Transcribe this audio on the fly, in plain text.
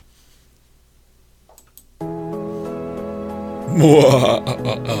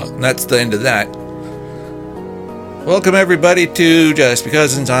That's the end of that. Welcome everybody to Just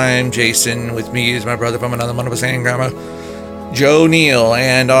Because I'm Jason. With me is my brother from another mother of a grandma, Joe Neal,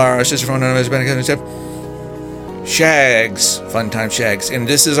 and our sister from another Shags. Fun time Shags. And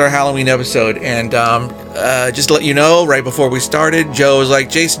this is our Halloween episode. And just to let you know, right before we started, Joe was like,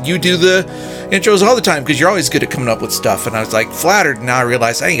 Jason, you do the intros all the time because you're always good at coming up with stuff. And I was like, flattered. And now I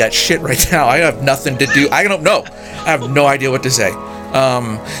realize I ain't got shit right now. I have nothing to do. I don't know. I have no idea what to say.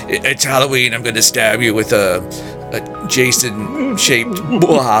 It's Halloween. I'm going to stab you with a Jason-shaped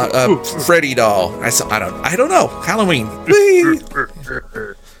Freddy doll. I don't know. Halloween.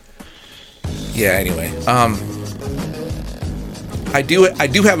 Yeah. Anyway, I do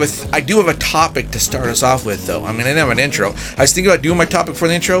have a topic to start us off with, though. I mean, I didn't have an intro. I was thinking about doing my topic for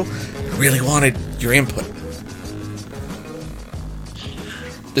the intro. I really wanted your input.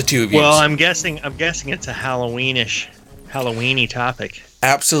 The two of you. Well, I'm guessing it's a Halloweeny topic.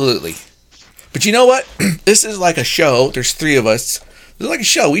 Absolutely. But you know what? This is like a show. There's three of us. This is like a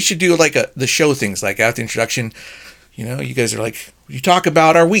show. We should do like the show things, like after the introduction. You know, you guys are like, you talk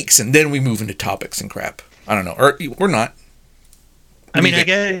about our weeks, and then we move into topics and crap. I don't know, or we're not. I mean, I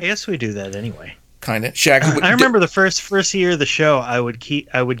guess we do that anyway. Kind of. Shag. I remember the first year of the show, I would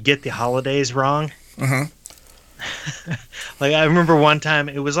get the holidays wrong. Mm-hmm. Like I remember one time,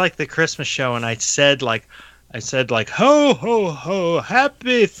 it was like the Christmas show, and I said ho ho ho,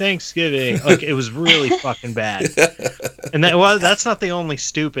 happy Thanksgiving. Like it was really fucking bad. And that's not the only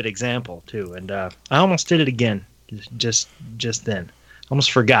stupid example too. And I almost did it again just then.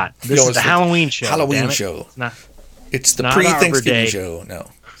 Almost forgot. This is the Halloween show. Halloween show. It's the pre-Thanksgiving show. No.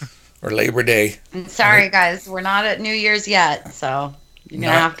 Or Labor Day. Sorry guys, we're not at New Year's yet, so you're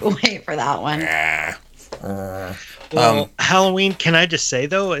gonna have to wait for that one. Well, Halloween, can I just say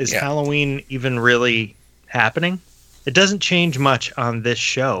though, is Halloween even really happening? It doesn't change much on this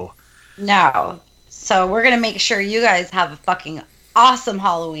show. No. So we're going to make sure you guys have a fucking awesome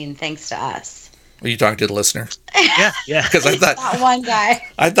Halloween thanks to us. Are you talking to the listener? Yeah. Because I thought that one guy.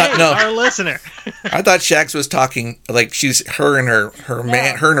 I thought no. Our listener. I thought Shax was talking like her and her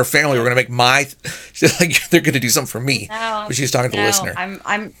man, her and her family were going to make like they're going to do something for me. No, but she's talking to the listener.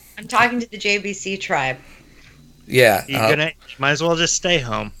 I'm talking to the JBC tribe. Yeah. You might as well just stay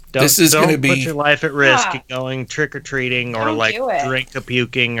home. Don't put your life at risk going trick-or-treating or like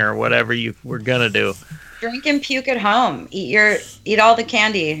drink-a-puking or whatever you were going to do. Drink and puke at home. Eat all the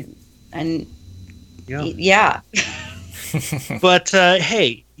candy and yeah. But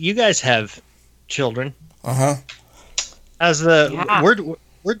hey, you guys have children. Uh-huh.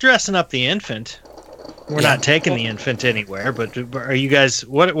 We're dressing up the infant. We're not taking the infant anywhere, but are you guys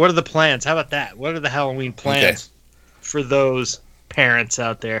what are the plans? How about that? What are the Halloween plans for those parents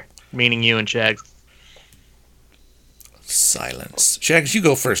out there, meaning you and Shags? Silence. Shags, you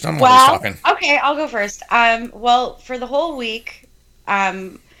go first. I'm always talking. Okay, I'll go first. Well, for the whole week,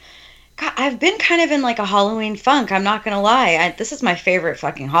 I've been kind of in like a Halloween funk. I'm not gonna lie. This is my favorite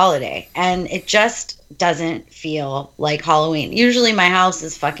fucking holiday, and it just doesn't feel like Halloween. Usually, my house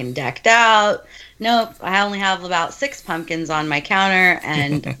is fucking decked out. Nope, I only have about 6 pumpkins on my counter,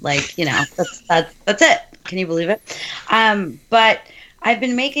 and like that's it. Can you believe it? But I've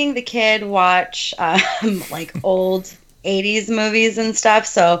been making the kid watch like old 80s movies and stuff.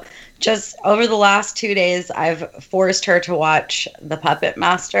 So just over the last 2 days, I've forced her to watch The Puppet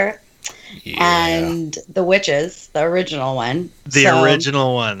Master and The Witches, the original one.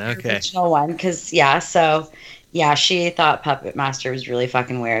 Original one, okay. The original one, because she thought Puppet Master was really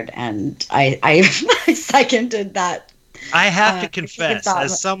fucking weird, and I seconded that. I have to confess,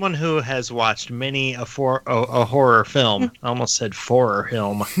 as someone who has watched many a horror film, I almost said horror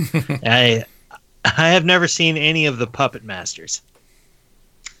film, I have never seen any of the Puppet Masters.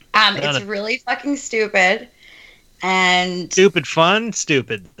 It's really fucking stupid, and stupid fun,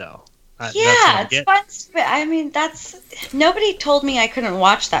 stupid though. It's fun. I mean, nobody told me I couldn't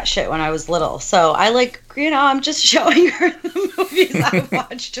watch that shit when I was little. So I'm just showing her the movies I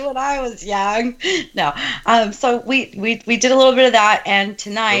watched when I was young. No. So we did a little bit of that. And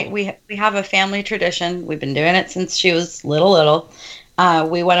tonight we have a family tradition. We've been doing it since she was little.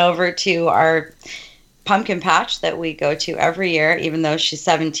 We went over to our pumpkin patch that we go to every year, even though she's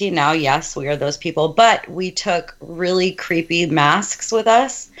 17 now. Yes, we are those people. But we took really creepy masks with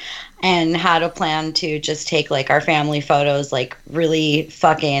us and had a plan to just take like our family photos, like really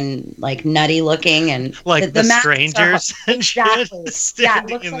fucking like nutty looking, and like the strangers. Exactly. Yeah, it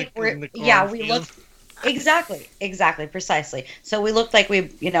looks like we look. Exactly, precisely. So we looked like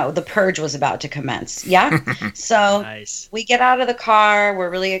the purge was about to commence. Yeah. So Nice. we get out of the car, we're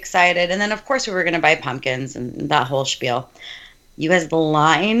really excited. And then, of course, we were going to buy pumpkins and that whole spiel. You guys, the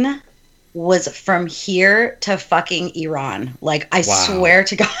line was from here to fucking Iran. Like, I swear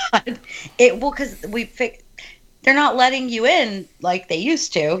to God. Because they're not letting you in like they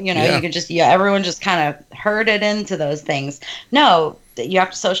used to. You know, you could just, everyone just kind of herded into those things. No, you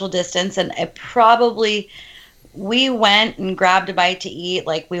have to social distance. And we went and grabbed a bite to eat.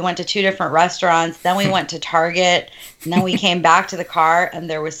 Like, we went to 2 different restaurants. Then we went to Target. And then we came back to the car and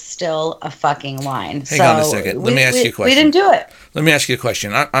there was still a fucking line. Hang on a second. Let me ask you a question. We didn't do it. Let me ask you a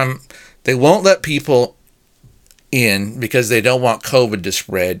question. They won't let people in because they don't want COVID to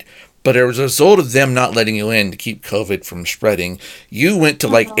spread. But as a result of them not letting you in to keep COVID from spreading, you went to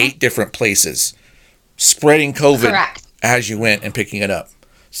like 8 different places, spreading COVID as you went and picking it up.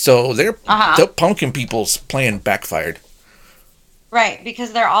 So the pumpkin people's plan backfired. Right,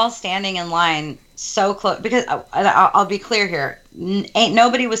 because they're all standing in line so close. Because I'll be clear here, ain't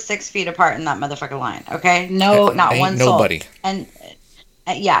nobody was 6 feet apart in that motherfucking line. Okay, not one soul. Nobody. And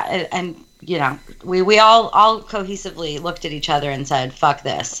and you know, we all cohesively looked at each other and said, "Fuck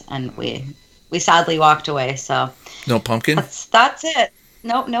this," and we sadly walked away. So no pumpkin. That's it.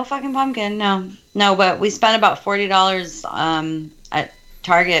 No fucking pumpkin. No. But we spent about $40 at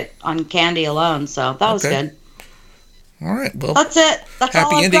Target on candy alone, so that was good. All right. Well, that's it. That's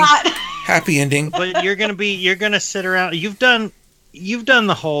happy all I've ending. got. Happy ending. But you're gonna sit around. You've done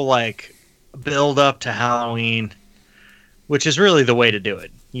the whole like build up to Halloween, which is really the way to do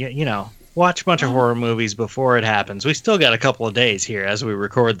it. You know, watch a bunch of horror movies before it happens. We still got a couple of days here as we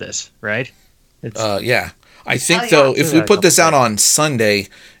record this, right? Yeah. I think though, if we put this out on Sunday,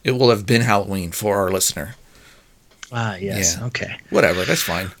 it will have been Halloween for our listener. Yes. Yeah. Okay. Whatever, that's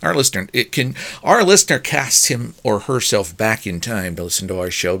fine. Our listener casts him or herself back in time to listen to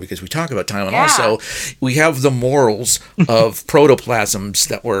our show because we talk about time, and also we have the morals of protoplasms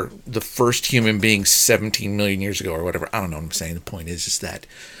that were the first human beings 17 million years ago or whatever. I don't know what I'm saying. The point is that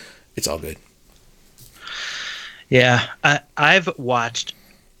it's all good. Yeah, I've watched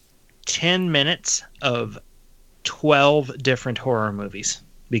 10 minutes of 12 different horror movies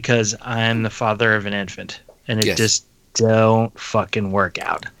because I'm the father of an infant. And it just don't fucking work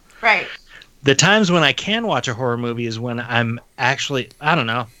out. Right. The times when I can watch a horror movie is when I'm actually,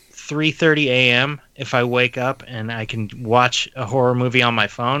 3:30 a.m. if I wake up and I can watch a horror movie on my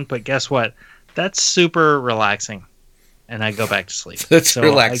phone. But guess what? That's super relaxing. And I go back to sleep. That's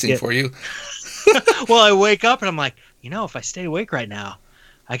relaxing for you. Well, I wake up and I'm like, if I stay awake right now,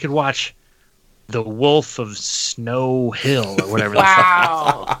 I could watch The Wolf of Snow Hill or whatever.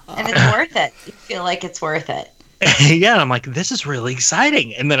 Wow. And it's worth it. You feel like it's worth it. Yeah, I'm like, this is really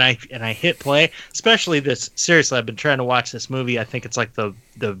exciting. And then I hit play, especially this. Seriously, I've been trying to watch this movie. I think it's like the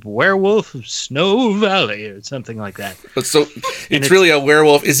Werewolf of Snow Valley or something like that. But so it's really a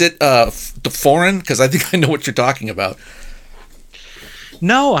werewolf. Is it the foreign? Because I think I know what you're talking about.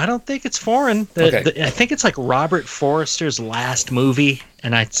 No, I don't think it's foreign. I think it's like Robert Forster's last movie,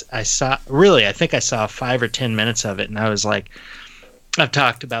 and I think I saw 5 or 10 minutes of it, and I was like, I've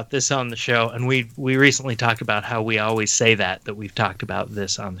talked about this on the show, and we recently talked about how we always say that we've talked about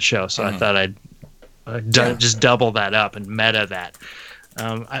this on the show, so I thought I'd just double that up and meta that.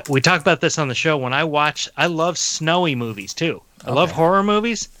 We talked about this on the show. I love snowy movies too. I love horror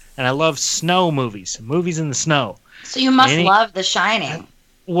movies, and I love snow movies in the snow. So you must love The Shining.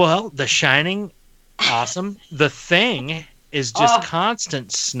 Well, The Shining, awesome. The Thing is just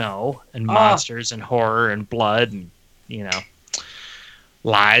constant snow and monsters and horror and blood and,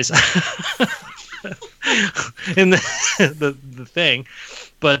 lies. In the Thing.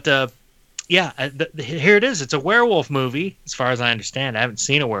 But, here it is. It's a werewolf movie, as far as I understand. I haven't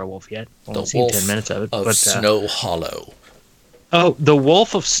seen a werewolf yet. Only seen 10 minutes of it. Snow Hollow. Oh, The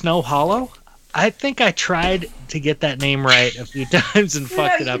Wolf of Snow Hollow? I think I tried to get that name right a few times and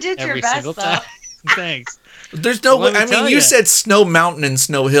fucked it up every single time. Thanks. There's no way. I mean, you said Snow Mountain and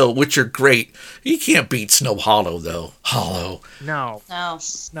Snow Hill, which are great. You can't beat Snow Hollow, though. Hollow. No.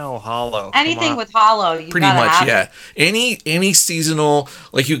 Snow Hollow. Anything with hollow, you pretty much, yeah. Any seasonal,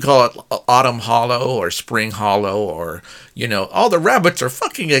 like you call it Autumn Hollow or Spring Hollow, or all the rabbits are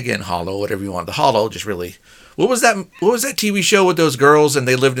fucking again hollow, whatever you want. The hollow just really. What was that TV show with those girls and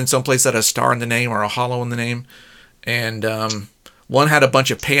they lived in some place that had a star in the name or a hollow in the name? And one had a bunch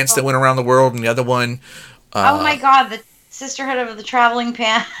of pants that went around the world, and the other one. Oh my God, the Sisterhood of the Traveling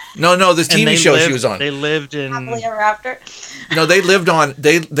Pants. No, this TV show she was on. They lived in Happily Ever After. No, they lived on.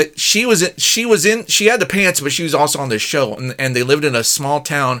 She had the pants, but she was also on this show, and they lived in a small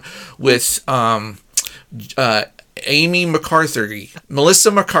town with Amy McCarthy.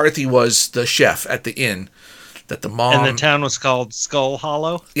 Melissa McCarthy was the chef at the inn that the mom... And the town was called Skull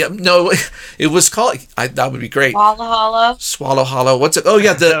Hollow? Yeah, no, it was called... that would be great. Swallow Hollow. Swallow Hollow. What's it? Oh,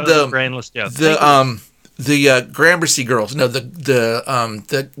 yeah, the brainless joke. The Gramercy girls. No,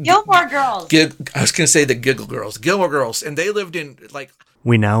 the Gilmore Girls. I was going to say the Giggle Girls. Gilmore Girls. And they lived in, like...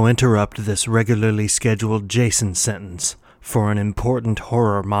 We now interrupt this regularly scheduled Jason sentence for an important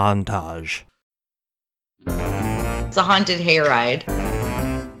horror montage. It's a haunted hayride.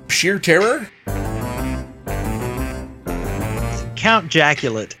 Sheer terror? Count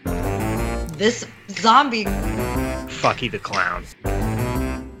Jaculate. This zombie. Fucky the Clown.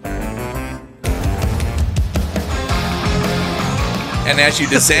 And as you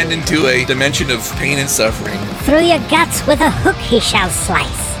descend into a dimension of pain and suffering. Through your guts with a hook he shall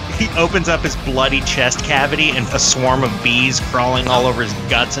slice. He opens up his bloody chest cavity and a swarm of bees crawling all over his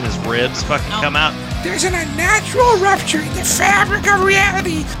guts and his ribs come out. There's an unnatural rupture in the fabric of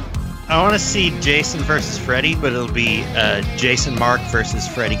reality. I want to see Jason versus Freddy, but it'll be Jason Mark versus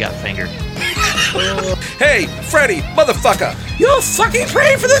Freddy Got Fingered. Hey, Freddy, motherfucker! You'll fucking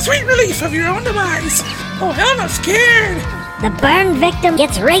pray for the sweet relief of your own demise. Oh, hell, I'm scared. The burn victim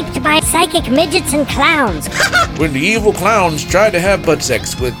gets raped by psychic midgets and clowns. When the evil clowns tried to have butt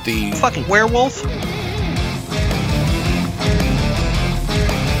sex with the... Fucking werewolf?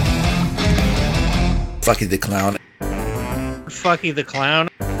 Fucky the Clown. Fucky the Clown.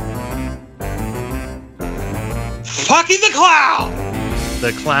 Fucky the Clown!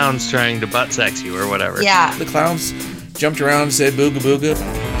 The clown's trying to butt sex you or whatever. Yeah. The clowns jumped around and said booga booga.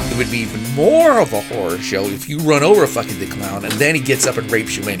 It would be even more of a horror show if you run over Fucky the Clown and then he gets up and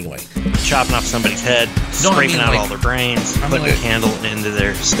rapes you anyway. Chopping off somebody's head, scraping out all their brains, putting a candle into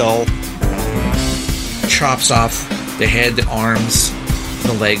their skull. Chops off the head, the arms,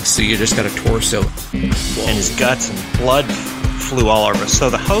 the legs, so you just got a torso. Whoa. And his guts and blood flew all over us. So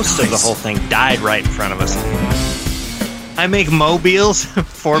the host of the whole thing died right in front of us. I make mobiles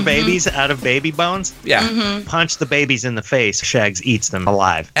for babies out of baby bones. Yeah. Mm-hmm. Punch the babies in the face. Shags eats them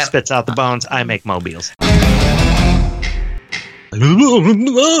alive. Spits out the bones. I make mobiles.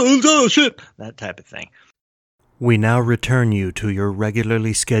 That type of thing. We now return you to your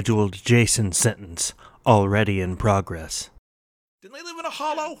regularly scheduled Jason sentence, already in progress. Didn't they live in a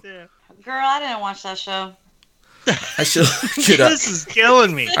hollow? Girl, I didn't watch that show. I should This is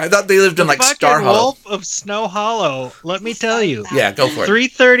killing me. I thought they lived in like Star Hollow. Wolf of Snow Hollow. Let me tell you. Yeah, go for it.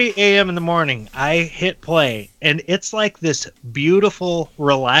 3:30 a.m. in the morning, I hit play, and it's like this beautiful,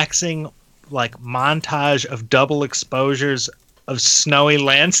 relaxing, like montage of double exposures of snowy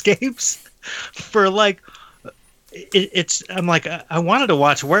landscapes. For like, I'm like, I wanted to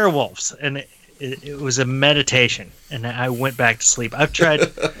watch werewolves, and it was a meditation, and I went back to sleep. I've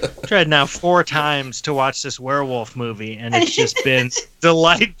tried now 4 times to watch this werewolf movie, and it's just been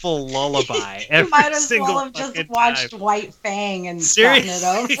delightful lullaby. You might as well have just watched White Fang and gotten it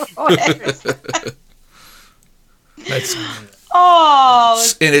over with. That's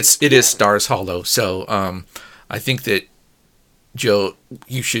and it is Stars Hollow. So I think that Joe,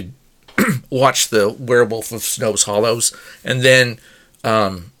 you should watch the Werewolf of Snow's Hollows, and then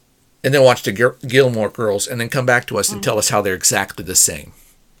watch the Gilmore Girls, and then come back to us and tell us how they're exactly the same.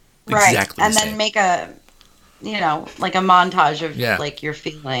 Right. Exactly and the then same. make like a montage of like your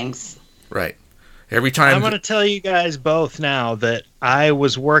feelings. Right. Every time. I'm going to tell you guys both now that I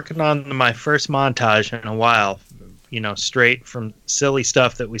was working on my first montage in a while, straight from silly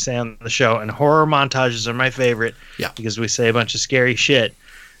stuff that we say on the show, and horror montages are my favorite. Yeah. Because we say a bunch of scary shit,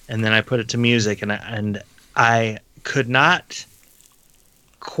 and then I put it to music, and I could not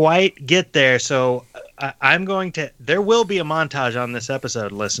quite get there, so I'm going to... There will be a montage on this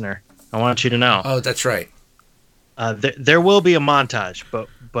episode, listener. I want you to know. Oh, that's right. There will be a montage, but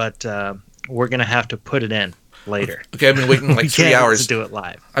we're going to have to put it in later. Okay, I've been waiting like 3 hours to do it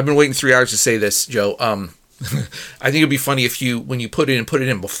live. I've been waiting 3 hours to say this, Joe. I think it'd be funny if when you put it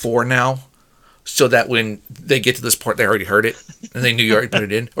in before now, so that when they get to this part, they already heard it and they knew you already put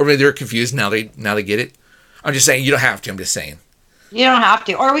it in, or maybe they're confused now they get it. I'm just saying you don't have to. I'm just saying. You don't have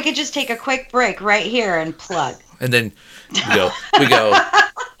to. Or we could just take a quick break right here and plug. And then we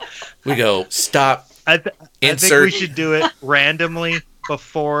go, stop, I think we should do it randomly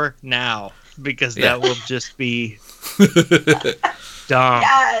before now, because that will just be dumb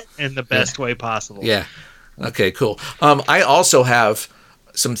in the best way possible. Yeah. Okay, cool. I also have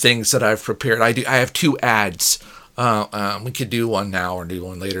some things that I've prepared. I have 2 ads. We could do one now or do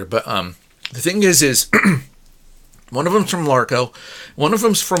one later. But the thing is one of them's from Larco. One of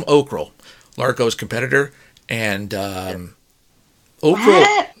them's from Okrel, Larco's competitor. And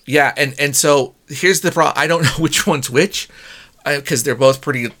Okrel... Yeah, and so here's the problem. I don't know which one's which, because they're both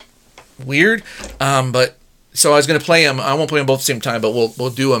pretty weird. But so I was gonna play them. I won't play them both at the same time, but we'll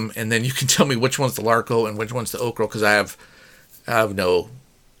do them, and then you can tell me which one's the Larko and which one's the Okro, because I have no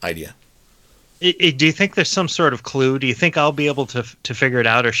idea. Do you think there's some sort of clue? Do you think I'll be able to figure it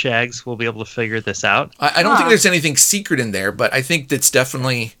out, or Shags will be able to figure this out? I don't think there's anything secret in there, but I think that's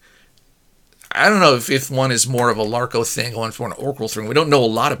definitely. I don't know if one is more of a Larko thing, one's more an Okro thing. We don't know a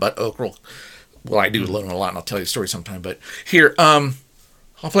lot about Okro. Well, I do learn a lot, and I'll tell you a story sometime. But here, I'll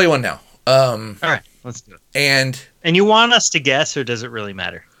play one now. All right, let's do it. And you want us to guess, or does it really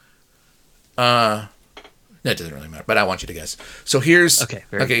matter? No, it doesn't really matter, but I want you to guess. So here's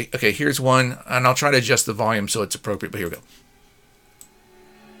okay. Here's one, and I'll try to adjust the volume so it's appropriate. But here we go.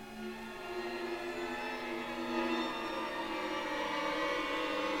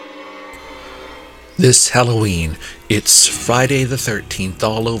 This Halloween, it's Friday the 13th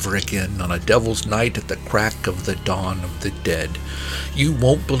all over again on a devil's night at the crack of the dawn of the dead. You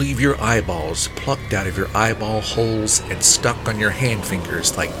won't believe your eyeballs plucked out of your eyeball holes and stuck on your hand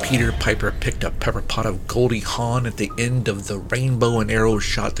fingers like Peter Piper picked a pepper pot of Goldie Hawn at the end of the rainbow and arrows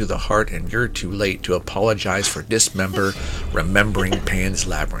shot through the heart, and you're too late to apologize for dismember remembering Pan's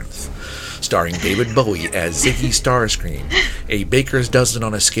Labyrinth. Starring David Bowie as Ziggy Starscream, a baker's dozen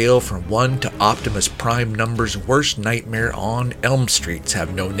on a scale from 1 to Optimus Prime number's worst nightmare on Elm Streets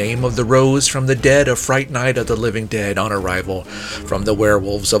have no name of the rose from the dead, a fright night of the living dead on arrival from the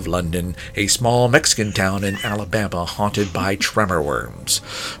werewolves of London, a small Mexican town in Alabama haunted by tremor worms,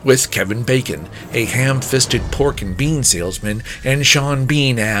 with Kevin Bacon, a ham-fisted pork and bean salesman, and Sean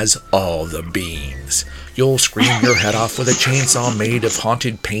Bean as all the beans. You'll scream your head off with a chainsaw made of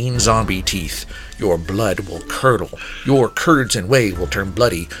haunted pain zombie teeth. Your blood will curdle. Your curds and whey will turn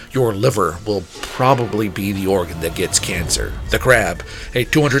bloody. Your liver will probably be the organ that gets cancer. The crab, a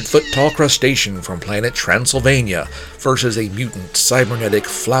 200-foot-tall crustacean from planet Transylvania, versus a mutant cybernetic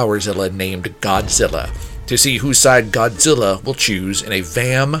flowerzilla named Godzilla. To see whose side Godzilla will choose in a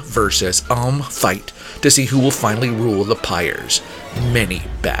Vam versus fight to see who will finally rule the pyres. Many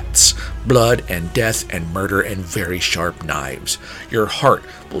bats, blood and death and murder and very sharp knives. Your heart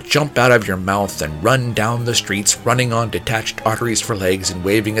will jump out of your mouth and run down the streets, running on detached arteries for legs and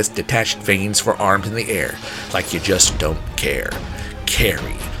waving its detached veins for arms in the air, like you just don't care.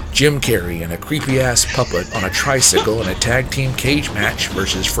 Carrie. Jim Carrey and a creepy-ass puppet on a tricycle in a tag-team cage match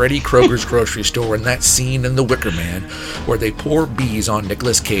versus Freddy Krueger's grocery store in that scene in The Wicker Man where they pour bees on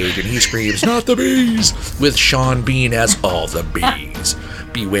Nicolas Cage and he screams, "Not the bees!" with Sean Bean as all the bees.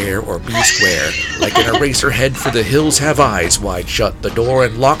 Beware or be square, like an eraser head for the hills have eyes, wide shut the door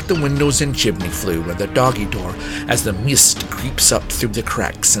and lock the windows and chimney flue and the doggy door as the mist creeps up through the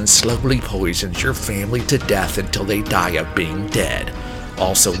cracks and slowly poisons your family to death until they die of being dead.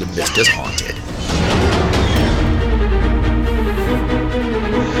 Also, the mist is haunted.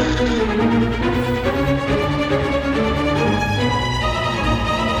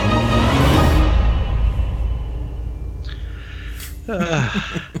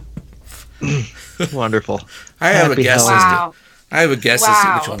 Wonderful. I have a guess as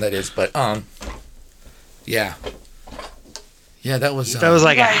to which one that is, but yeah. Yeah, that was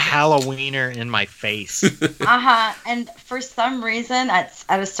like a Halloweener in my face. And for some reason, at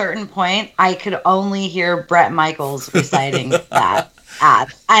a certain point, I could only hear Bret Michaels reciting that ad,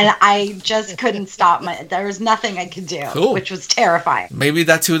 and I just couldn't stop. There was nothing I could do, which was terrifying. Maybe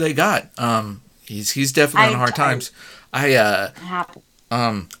that's who they got. He's definitely on hard times. I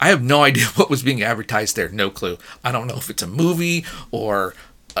have no idea what was being advertised there. No clue. I don't know if it's a movie or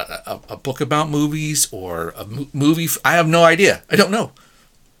a book about movies or a movie. I have no idea. I don't know.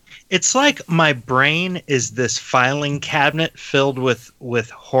 It's like my brain is this filing cabinet filled with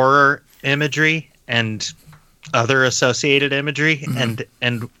horror imagery and other associated imagery,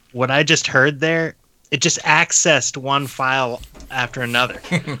 and what I just heard there, it just accessed one file after another.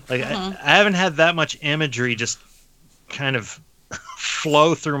 Like I haven't had that much imagery just kind of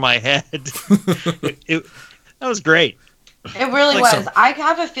flow through my head. That was great. It really was. I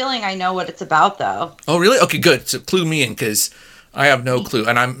have a feeling I know what it's about, though. Oh, really? Okay, good. So clue me in, because I have no clue,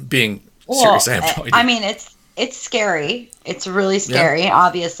 and I'm being serious. I have no idea. I mean, it's scary. It's really scary. Yeah.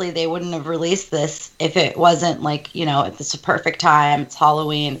 Obviously, they wouldn't have released this if it wasn't like, it's a perfect time. It's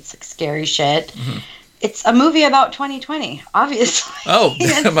Halloween. It's like scary shit. Mm-hmm. It's a movie about 2020, obviously. Oh,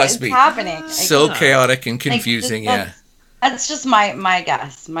 that must be happening. So chaotic and confusing. That's just my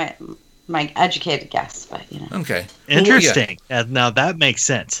guess. My educated guess, but Okay. Interesting. Now that makes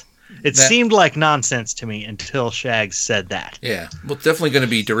sense. It seemed like nonsense to me until Shags said that. Yeah. Well, definitely going to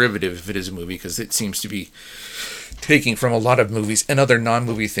be derivative if it is a movie, because it seems to be taking from a lot of movies and other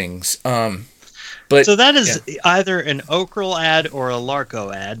non-movie things. But so that is either an Okrel ad or a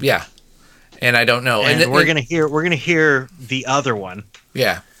Larko ad. Yeah. And I don't know. And we're gonna hear the other one.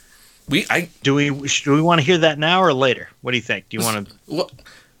 Yeah. Do we want to hear that now or later? What do you think? Do you want to? Well,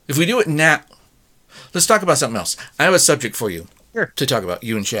 if we do it now, let's talk about something else. I have a subject for you to talk about.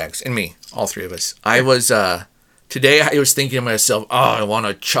 You and Shags and me, all three of us. I was today. I was thinking to myself, "Oh, I want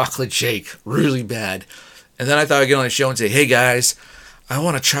a chocolate shake really bad," and then I thought I'd get on the show and say, "Hey guys, I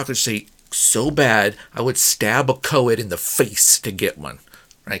want a chocolate shake so bad I would stab a co-ed in the face to get one."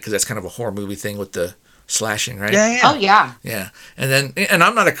 Right? Because that's kind of a horror movie thing with the slashing, right? Yeah. Oh yeah. Yeah. And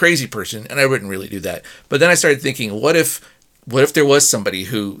I'm not a crazy person, and I wouldn't really do that. But then I started thinking, what if there was somebody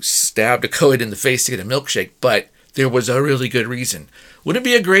who stabbed a co-ed in the face to get a milkshake, but there was a really good reason? Wouldn't it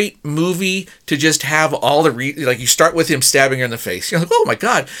be a great movie to just have all the like you start with him stabbing her in the face? You're like, oh my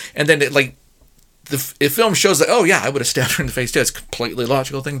god, and then the film shows that, oh yeah, I would have stabbed her in the face too. It's a completely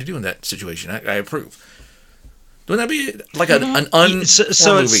logical thing to do in that situation. I approve. Wouldn't that be like an movie?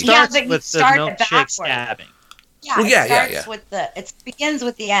 So it starts with the milkshake stabbing. Yeah, well, it begins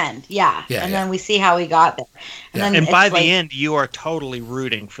with the end. Yeah. And then we see how he got there. And by the end, you are totally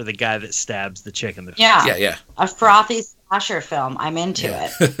rooting for the guy that stabs the chick in the face. Yeah. A frothy slasher film. I'm into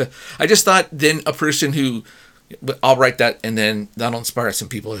it. I just thought then a person who, I'll write that, and then that'll inspire some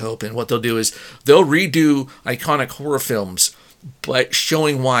people, I hope. And what they'll do is they'll redo iconic horror films, but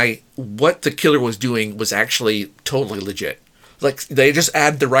showing why what the killer was doing was actually totally legit. Like, they just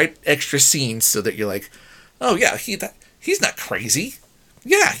add the right extra scenes so that you're like, oh yeah, he's not crazy.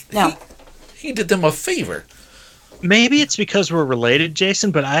 Yeah, no. He did them a favor. Maybe it's because we're related,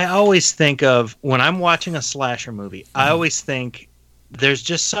 Jason, but I always think of, when I'm watching a slasher movie, I always think there's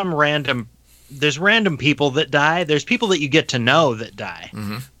just there's random people that die. There's people that you get to know that die.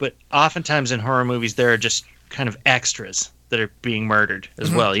 Mm-hmm. But oftentimes in horror movies, there are just kind of extras that are being murdered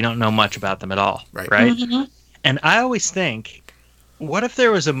as well. You don't know much about them at all, right? Mm-hmm. And I always think, what if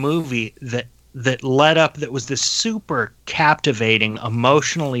there was a movie that led up, that was this super captivating,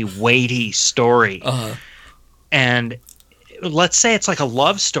 emotionally weighty story, and let's say it's like a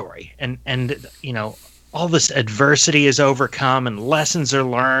love story, and you know, all this adversity is overcome and lessons are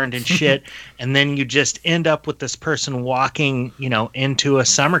learned and shit, and then you just end up with this person walking, you know, into a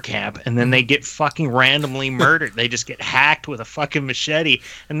summer camp, and then they get fucking randomly murdered. They just get hacked with a fucking machete,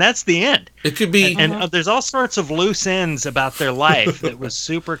 and that's the end. It could be, and there's all sorts of loose ends about their life that was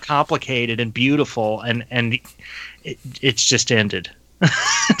super complicated and beautiful, and it's just ended.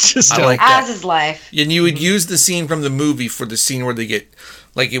 Just I like that. As is life. And you would use the scene from the movie for the scene where they get,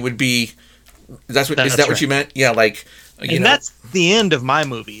 like, it would be. Is that right. what you meant? Yeah, like, and that's the end of my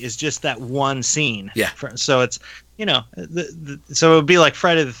movie, is just that one scene. Yeah. So it's, you know, so it would be like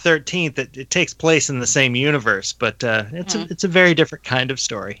Friday the 13th. It takes place in the same universe, but it's a very different kind of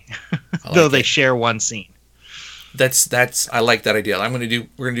story, though they share one scene. That's I like that idea. We're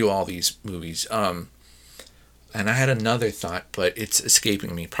gonna do all these movies. And I had another thought, but it's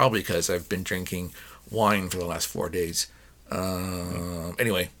escaping me, probably because I've been drinking wine for the last 4 days.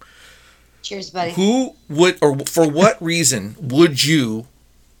 Anyway. Cheers, buddy. Who would, or for what reason would you,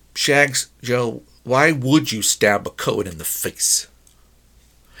 Shags, Joe, why would you stab a co-ed in the face?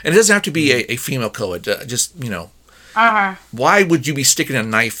 And it doesn't have to be a female co-ed, just, you know. Why would you be sticking a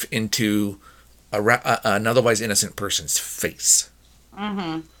knife into an otherwise innocent person's face?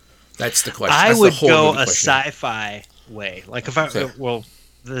 Mm-hmm. That's the question. I would go a sci-fi way. Like if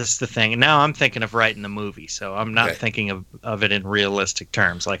this is the thing. And now I'm thinking of writing the movie, so I'm not thinking of it in realistic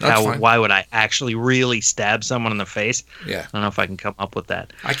terms. Like why would I actually really stab someone in the face? Yeah. I don't know if I can come up with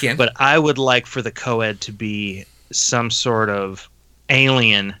that. I can. But I would like for the co-ed to be some sort of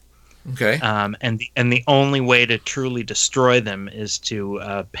alien. Okay. And the only way to truly destroy them is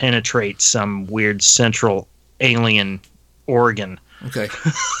to penetrate some weird central alien organ. Okay.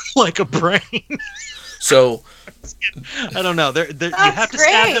 Like a brain. So I don't know. You have to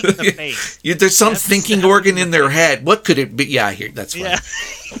stab them in the face. There's some thinking organ in their head. What could it be? Yeah, I hear that's fine.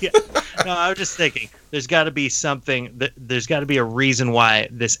 Yeah. No, I was just thinking. There's got to be something. There's got to be a reason why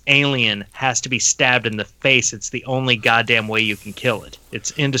this alien has to be stabbed in the face. It's the only goddamn way you can kill it. It's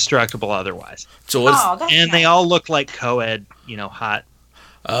indestructible otherwise. So they all look like co-ed, you know, hot.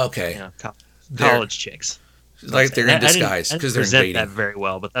 Okay. You know, college chicks. Like they're in disguise because they're invading. That very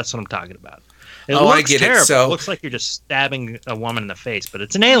well, but that's what I'm talking about. I get terrible. it. So it looks like you're just stabbing a woman in the face, but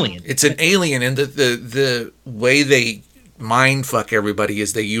it's an alien. It's an alien, and the way they mind fuck everybody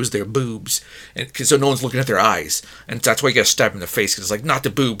is they use their boobs, and so no one's looking at their eyes, and that's why you gotta stab them in the face, because it's like not the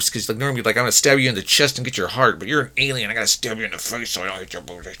boobs, because like normally like I'm gonna stab you in the chest and get your heart, but you're an alien, I gotta stab you in the face so I don't hit your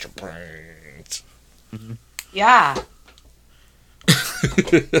boobs, hit your brains. Mm-hmm. Yeah.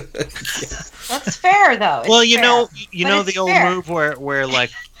 That's fair though. Well, It's you fair. know But the it's old fair. move where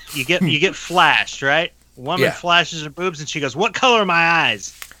like you get flashed, right? Woman Yeah. flashes her boobs and she goes, "What color are my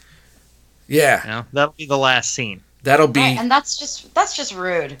eyes?" Yeah, You know, that'll be the last scene. that'll be, Right, and that's just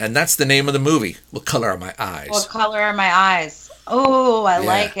rude. and that's the name of the movie. What color are my eyes? What color are my eyes? Oh, I Yeah.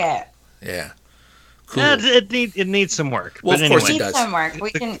 like it. Yeah, cool. Yeah, it needs some work. Well, but of course anyway, it Need does. some work.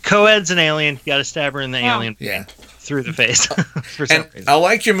 We the can. co-ed's an alien. You got to stab her in the Yeah. alien Yeah. through the face for some And reason. I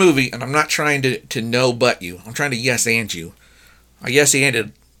like your movie, and I'm not trying to no but you. I'm trying to yes and you. I yes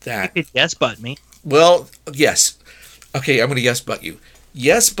anded that. You could yes, but me. Well, yes. Okay, I'm gonna yes but you.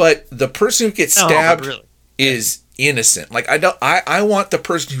 Yes, but the person who gets No, stabbed but really. is innocent. Like I want the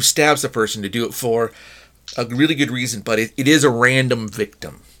person who stabs the person to do it for a really good reason, but it is a random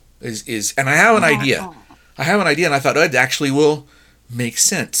victim. And I have an idea. I have an idea, and I thought it actually will make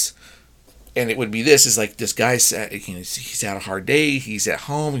sense. And it would be this: is like this guy's he's had a hard day. He's at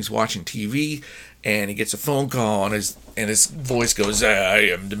home. He's watching TV, and he gets a phone call, and his voice goes, "I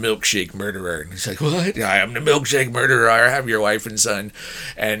am the milkshake murderer." And he's like, "What? I am the milkshake murderer. I have your wife and son,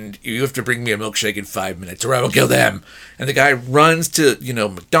 and you have to bring me a milkshake in 5 minutes, or I will kill them." And the guy runs to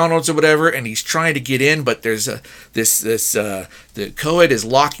McDonald's or whatever, and he's trying to get in, but there's the co-ed is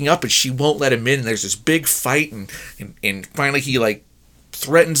locking up, and she won't let him in. And there's this big fight, and finally he like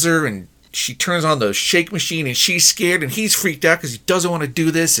threatens her, and she turns on the shake machine, and she's scared, and he's freaked out because he doesn't want to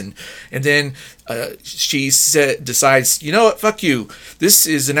do this, and then she decides, you know what, fuck you. This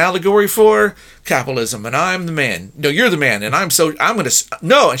is an allegory for capitalism, and I'm the man. No, you're the man, and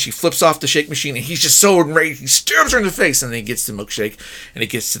no. And she flips off the shake machine, and he's just so enraged, he stabs her in the face, and then he gets the milkshake, and he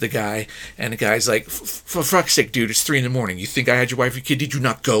gets to the guy, and the guy's like, for fuck's sake, dude, it's 3 a.m. You think I had your wife and kid? Did you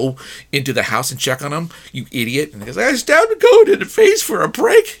not go into the house and check on them, you idiot? And he goes, I stabbed a goat in the face for a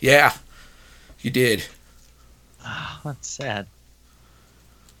break. Yeah. You did. Oh, that's sad.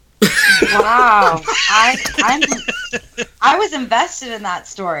 Wow, I was invested in that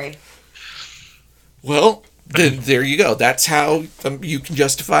story. Well, then there you go. That's how you can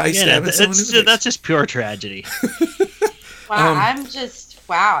justify stabbing someone in the face. That's just pure tragedy. Wow, I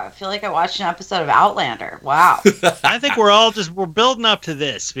feel like I watched an episode of Outlander. Wow. I think we're building up to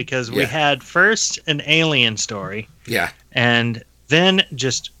this because we had first an alien story, Yeah. and then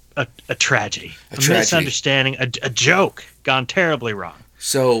just a tragedy, a misunderstanding, a joke gone terribly wrong.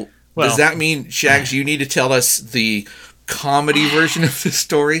 So does that mean, Shags, you need to tell us the comedy version of this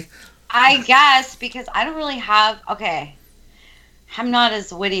story? I guess, because I don't really have. Okay, I'm not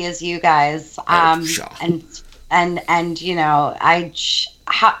as witty as you guys. Sure. And I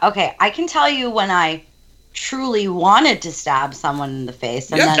can tell you when I truly wanted to stab someone in the face,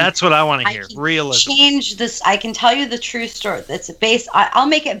 and then That's what I want to I hear. can Realism. change this. I can tell you the true story. That's based. I'll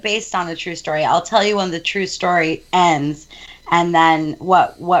make it based on a true story. I'll tell you when the true story ends, and then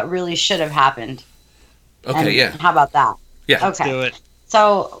what really should have happened. Okay, yeah. How about that? Yeah. Okay. Do it.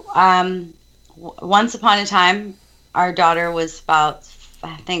 So, once upon a time, our daughter was about,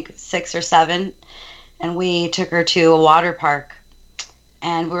 I think, 6 or 7, and we took her to a water park,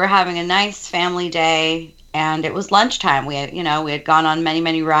 and we were having a nice family day, and it was lunchtime. We had gone on many,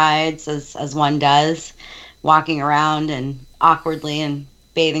 many rides, as one does, walking around and awkwardly in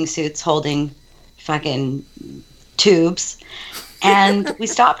bathing suits holding fucking tubes. And we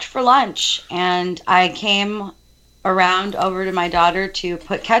stopped for lunch, and I came around over to my daughter to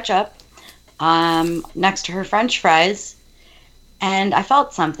put ketchup next to her French fries, and I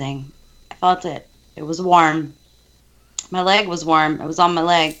felt something. I felt it. It was warm. My leg was warm. It was on my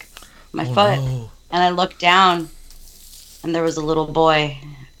leg, my foot. No. And I looked down, and there was a little boy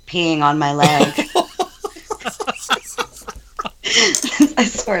peeing on my leg. I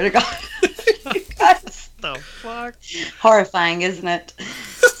swear to God. Guys, The fuck? horrifying, isn't it?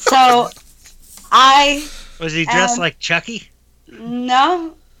 So, Was he dressed like Chucky?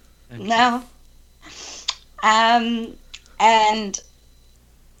 No. And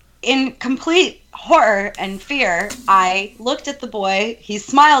in complete horror and fear, I looked at the boy. He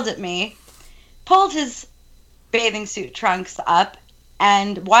smiled at me, pulled his bathing suit trunks up,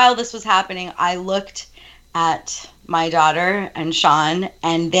 and while this was happening, I looked at my daughter and Sean,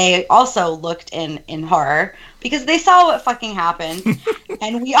 and they also looked in horror because they saw what fucking happened.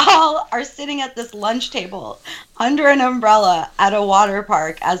 And we all are sitting at this lunch table under an umbrella at a water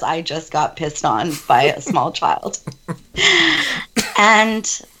park as I just got pissed on by a small child.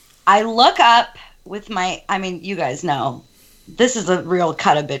 And I look up with you guys know this is a real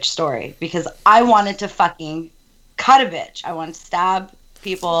cut a bitch story because I wanted to fucking cut a bitch. I wanted to stab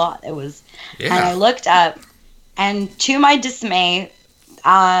people. It was, and I looked up, and to my dismay,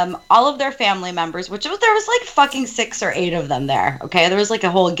 all of their family members, there was like fucking 6 or 8 of them there. Okay, there was like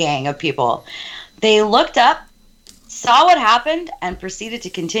a whole gang of people. They looked up, saw what happened, and proceeded to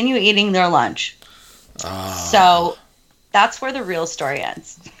continue eating their lunch. So that's where the real story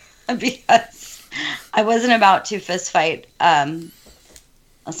ends, because I wasn't about to fist fight a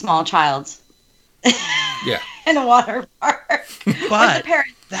small child in a water park. But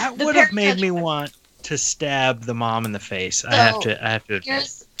that would have made me want to stab the mom in the face. I have to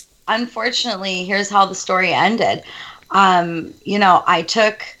admit. Unfortunately, here's how the story ended. I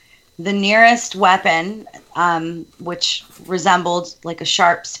took the nearest weapon, which resembled like a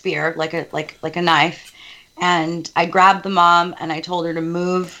sharp spear, like a knife, and I grabbed the mom and I told her to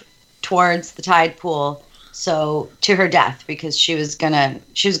move towards the tide pool, so to her death, because she was gonna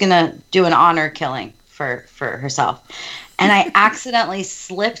do an honor killing for herself. And I accidentally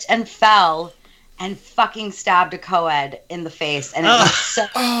slipped and fell and fucking stabbed a co-ed in the face, and it was so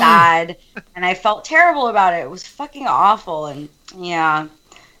sad, and I felt terrible about it. It was fucking awful, and yeah.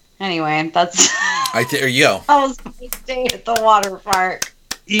 Anyway, that's. There you go. That was my day at the water park.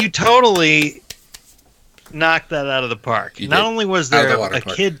 You totally knocked that out of the park. Not only was there a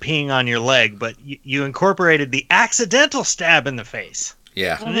kid peeing on your leg, but you incorporated the accidental stab in the face.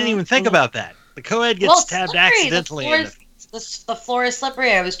 Yeah. I didn't even think about that. The co-ed gets stabbed accidentally in the face. The floor is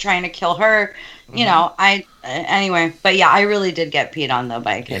slippery. I was trying to kill her. You know, anyway. But yeah, I really did get peed on, though,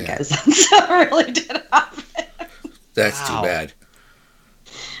 by a kid, guys. That really did happen. That's too bad.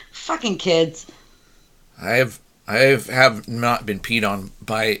 Fucking kids. I have not been peed on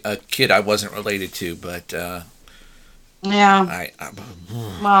by a kid I wasn't related to, but yeah.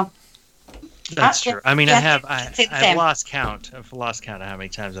 Well, that's true. I mean, I've lost count. I've lost count of how many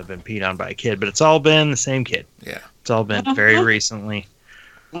times I've been peed on by a kid, but it's all been the same kid. Yeah, it's all been very recently.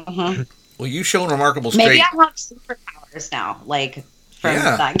 Mm-hmm. Well, you've shown remarkable strength. Maybe I have superpowers now, like from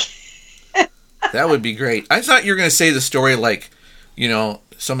that kid. That would be great. I thought you were going to say the story like,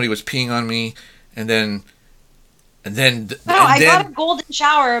 somebody was peeing on me, and then. I got a golden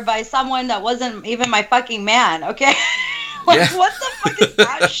shower by someone that wasn't even my fucking man. Okay, what the fuck is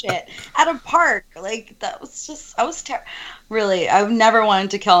that shit at a park? Like that was just really. I've never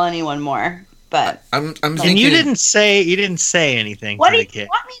wanted to kill anyone more. But I'm thinking, and you didn't say anything to the kid. What do you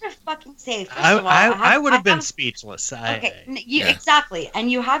want me to fucking say? First of all, I would have been speechless. Exactly, and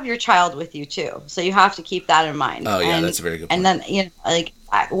you have your child with you too, so you have to keep that in mind. Oh yeah, that's a very good point. And then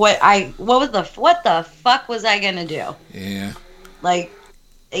what the fuck was I gonna do? Yeah.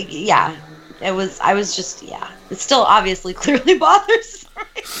 It still obviously clearly bothers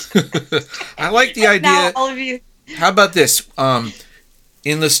me. I like the idea. Now, all of you. How about this?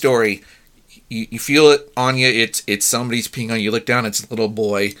 In the story, you feel it on you. It's somebody's peeing on you. You look down. It's a little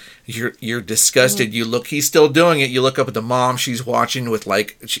boy. You're disgusted. Mm-hmm. You look. He's still doing it. You look up at the mom. She's watching with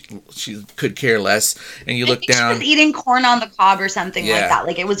she could care less. And you look down. She was eating corn on the cob or something like that.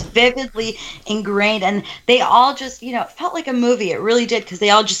 Like it was vividly ingrained. And they all just it felt like a movie. It really did, because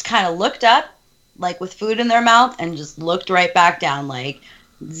they all just kind of looked up, like with food in their mouth, and just looked right back down, like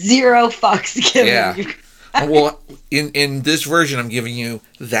zero fucks given. Yeah. Well, in this version I'm giving you,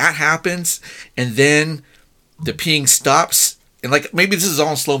 that happens, and then the peeing stops, and like maybe this is all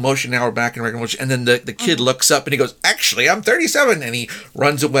in slow motion now, we're back in regular motion, and then the kid looks up and he goes, "Actually, I'm 37," and he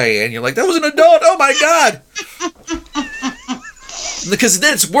runs away, and you're like, "That was an adult! Oh my god!" Because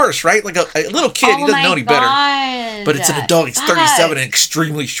then it's worse, right? Like a little kid, he doesn't know any better, but it's an adult. He's 37 and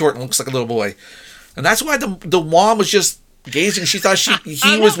extremely short and looks like a little boy, and that's why the mom was just gazing. She thought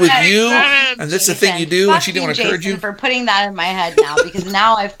he was with you, and that's the thing you do, and she didn't want to encourage you. For putting that in my head now, because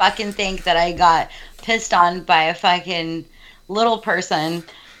now I fucking think that I got pissed on by a fucking little person.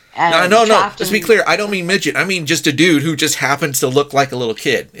 No. Let's be clear. I don't mean midget. I mean just a dude who just happens to look like a little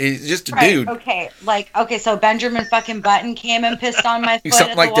kid. He's just a dude. Okay. So Benjamin fucking Button came and pissed on my foot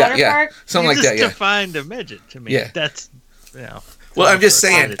something at like the water that, park. Something like that. Yeah. Defined a midget to me. Yeah. That's Well, I'm just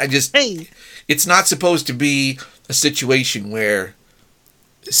saying. It's not supposed to be a situation where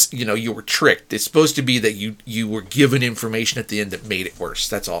you were tricked. It's supposed to be that you were given information at the end that made it worse.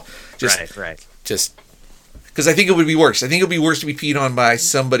 That's all. Right. Just because I think it would be worse. I think it would be worse to be peed on by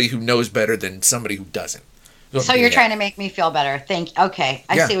somebody who knows better than somebody who doesn't. So you're trying to make me feel better.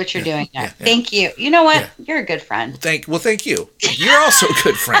 I see what you're doing there. Yeah. Thank you. You know what? Yeah. You're a good friend. Thank you. You're also a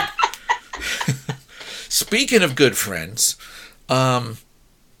good friend. Speaking of good friends, not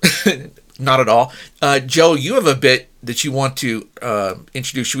at all. Joe, you have a bit that you want to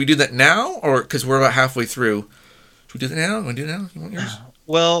introduce. Should we do that now, or because we're about halfway through? we do that now? Want to do that now? You want yours?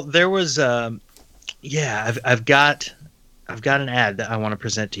 Well, there was, I've got an ad that I want to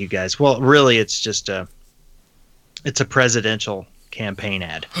present to you guys. Well, really, it's just it's a presidential campaign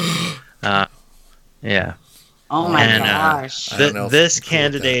ad. Yeah. Oh my gosh. This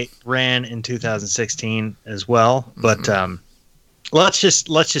candidate ran in 2016 as well, but let's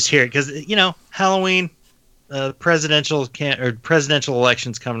just hear it because Halloween, presidential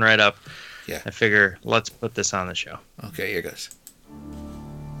elections coming right up. Yeah. I figure let's put this on the show. Okay, here goes.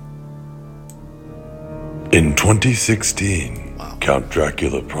 In 2016, Count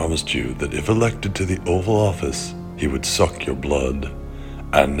Dracula promised you that if elected to the Oval Office, he would suck your blood.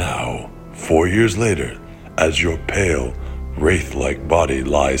 And now, 4 years later, as your pale, wraith-like body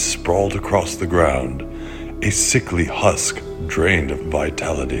lies sprawled across the ground, a sickly husk drained of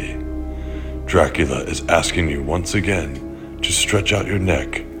vitality, Dracula is asking you once again to stretch out your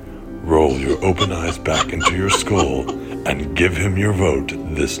neck, roll your open eyes back into your skull, and give him your vote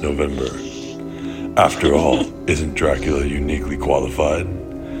this November. After all, isn't Dracula uniquely qualified?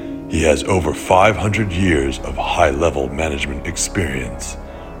 He has over 500 years of high-level management experience,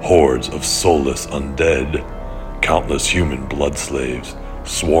 hordes of soulless undead, countless human blood slaves,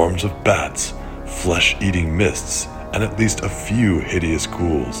 swarms of bats, flesh-eating mists, and at least a few hideous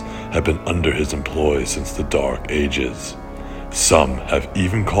ghouls have been under his employ since the Dark Ages. Some have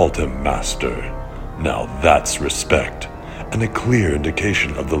even called him Master. Now that's respect, and a clear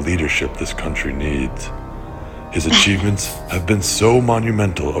indication of the leadership this country needs. His achievements have been so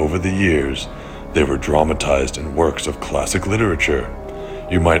monumental over the years, they were dramatized in works of classic literature.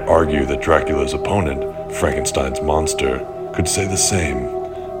 You might argue that Dracula's opponent, Frankenstein's monster, could say the same,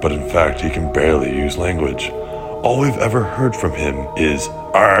 but in fact he can barely use language. All we've ever heard from him is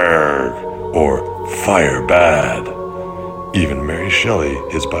 "Arrgh" or "Fire bad." Even Mary Shelley,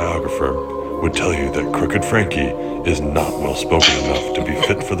 his biographer, would tell you that Crooked Frankie is not well spoken enough to be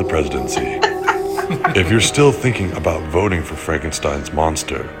fit for the presidency. If you're still thinking about voting for Frankenstein's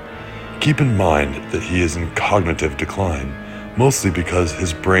monster, keep in mind that he is in cognitive decline, mostly because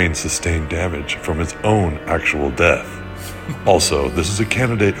his brain sustained damage from his own actual death. Also, this is a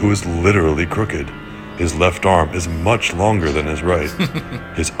candidate who is literally crooked. His left arm is much longer than his right.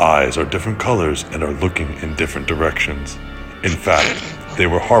 His eyes are different colors and are looking in different directions. In fact, they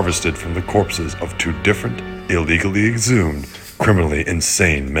were harvested from the corpses of two different, illegally exhumed, criminally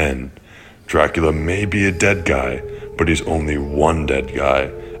insane men. Dracula may be a dead guy, but he's only one dead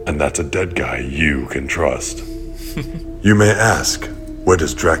guy, and that's a dead guy you can trust. You may ask, where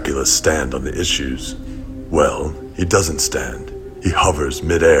does Dracula stand on the issues? Well, he doesn't stand. He hovers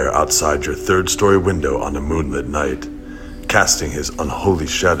midair outside your third-story window on a moonlit night, casting his unholy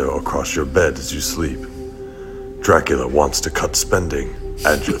shadow across your bed as you sleep. Dracula wants to cut spending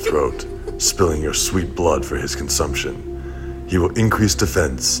at your throat, spilling your sweet blood for his consumption. He will increase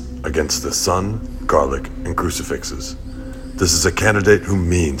defense against the sun, garlic, and crucifixes. This is a candidate who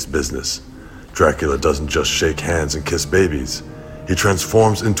means business. Dracula doesn't just shake hands and kiss babies. He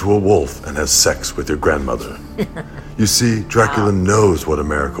transforms into a wolf and has sex with your grandmother. You see, Dracula knows what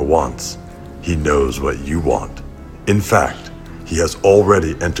America wants. He knows what you want. In fact, he has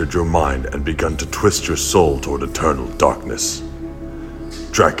already entered your mind and begun to twist your soul toward eternal darkness.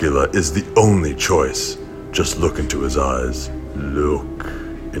 Dracula is the only choice. Just look into his eyes. Look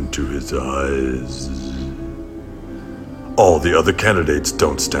into his eyes. All the other candidates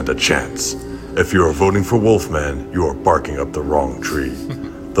don't stand a chance. If you are voting for Wolfman, you are barking up the wrong tree.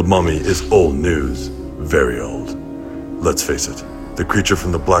 The Mummy is old news, very old. Let's face it, the creature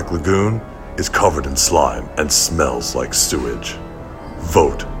from the Black Lagoon is covered in slime and smells like sewage.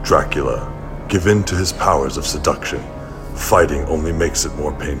 Vote Dracula. Give in to his powers of seduction. Fighting only makes it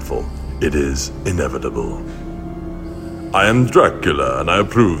more painful. It is inevitable. I am Dracula, and I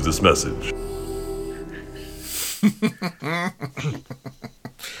approve this message.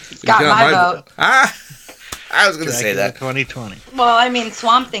 Got my vote. I was going to say that. 2020. Well, I mean,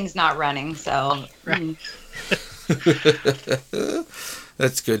 Swamp Thing's not running, so. Right.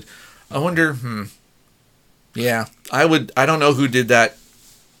 That's good. I wonder. Yeah, I don't know who did that.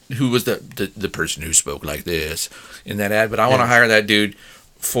 Who was the person who spoke like this in that ad? But I want to hire that dude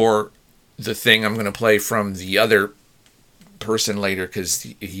for the thing I'm going to play from the other person later because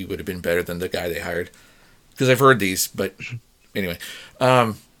he would have been better than the guy they hired. Because I've heard these, but anyway,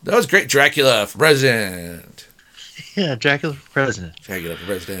 that was great. Dracula for president. Yeah, Dracula for president. Dracula for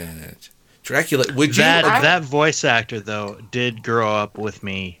president. Dracula. Would you? That voice actor though did grow up with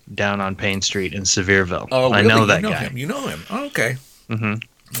me down on Payne Street in Sevierville. Oh, really? I know that guy. You know him. Oh, okay. Mm-hmm.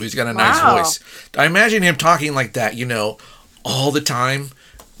 He's got a nice voice. I imagine him talking like that, all the time,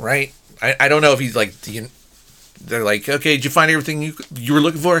 right? I don't know if he's like they're like, okay, did you find everything you were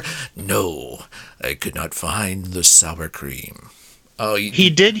looking for? No, I could not find the sour cream. Oh, he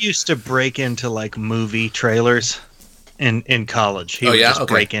did used to break into like movie trailers in college. He would just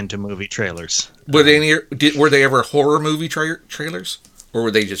break into movie trailers. Were they ever horror movie trailers, or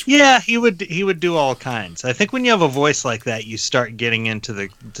were they just? Yeah, he would do all kinds. I think when you have a voice like that, you start getting into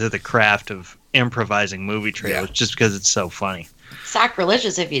the craft of improvising movie trailers, just because it's so funny.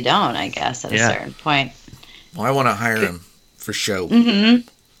 Sacrilegious if you don't, I guess, at a certain point. Well, I want to hire him for show. Mm-hmm.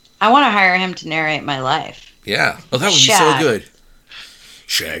 I want to hire him to narrate my life. Yeah. Oh, that would be so good.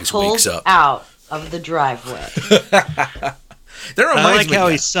 Shags wakes up out of the driveway. I like how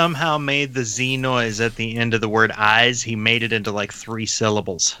he somehow made the Z noise at the end of the word eyes. He made it into like 3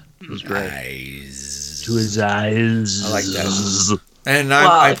 syllables. It was great. Eyes. To his eyes. I like that. And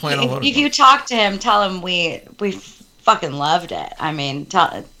I plan on if you talk to him, tell him we fucking loved it. I mean,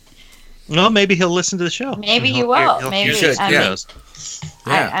 well, maybe he'll listen to the show. Maybe you will. Maybe you should.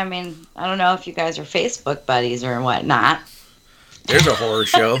 I mean, I don't know if you guys are Facebook buddies or whatnot. There's a horror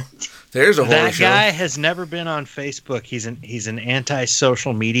show. That guy has never been on Facebook. He's an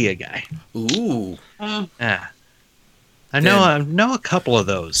anti-social media guy. Ooh. Yeah. I know a couple of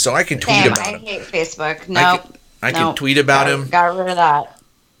those. So I can tweet about him. I hate Facebook. No. I can tweet about him. Got rid of that.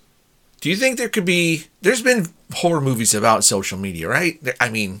 Do you think there's been horror movies about social media, right? I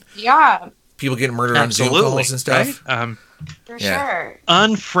mean, yeah. People getting murdered on Zoom calls and stuff. Right? For sure.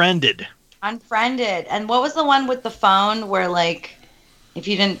 Unfriended. And what was the one with the phone where, like, if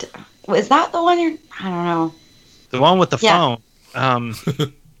you didn't... Was that the one I don't know. The one with the phone.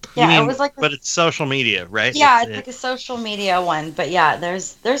 Yeah, it was like... But it's social media, right? Yeah, it's like a social media one. But yeah,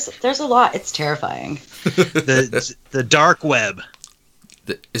 there's a lot. It's terrifying. The dark web.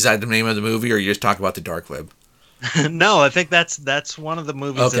 Is that the name of the movie, or you just talk about the dark web? No, I think that's one of the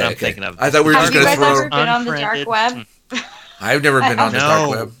movies that I'm thinking of. I thought we were just going to throw... Have you guys ever been on the dark web? I've never been on the dark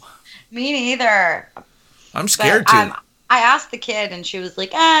web. Me neither. I'm scared too. I asked the kid, and she was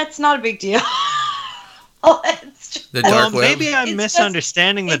like, it's not a big deal. The dark web? Maybe I'm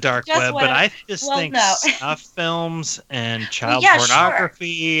misunderstanding the dark web, but I just think snuff films and child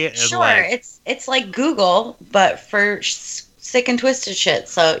pornography is it's like Google, but for sick and twisted shit.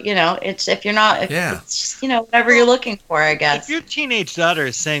 So, it's if you're not, it's just, whatever you're looking for, I guess. If your teenage daughter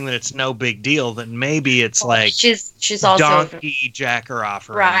is saying that it's no big deal, then maybe it's like she's also donkey jacker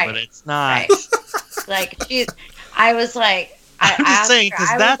offering, right? But it's not. Right. Like I was like, I'm just saying because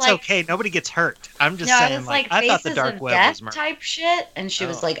that's okay. Nobody gets hurt. I'm just saying. I was like I thought the Faces dark of web Death was murder type shit, and she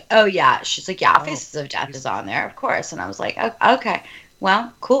was like, "Oh yeah." She's like, "Yeah, Faces of Death is on there, of course." And I was like, "Okay,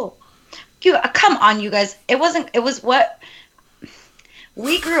 well, cool." Come on, you guys. It was what.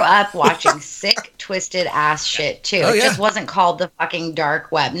 We grew up watching sick, twisted ass shit too. It just wasn't called the fucking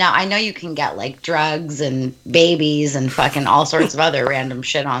dark web. Now I know you can get like drugs and babies and fucking all sorts of other random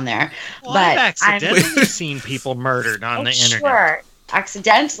shit on there. Well, but I've accidentally seen people murdered on the internet. Sure,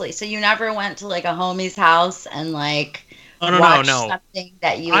 accidentally. So you never went to like a homie's house and like watched something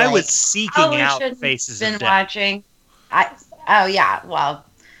that you. I was seeking out Faces of Death. Watching. Well,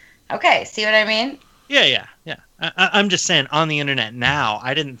 okay. See what I mean? Yeah. I'm just saying, on the internet now,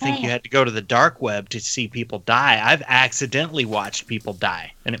 I didn't think you had to go to the dark web to see people die. I've accidentally watched people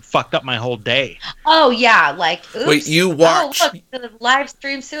die, and it fucked up my whole day. Oh, yeah, like, oops. Wait, you watched... Oh, look, the live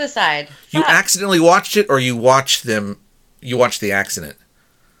stream suicide. You accidentally watched it, or you watched the accident?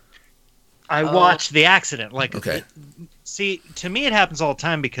 I watched the accident. Like, okay. See, to me it happens all the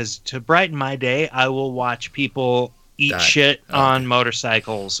time, because to brighten my day, I will watch people... eat shit on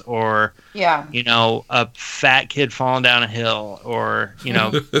motorcycles, or a fat kid falling down a hill, or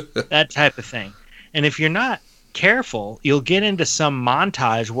that type of thing. And if you're not careful, you'll get into some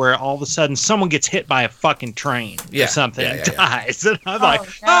montage where all of a sudden someone gets hit by a fucking train or something and dies. And I'm like,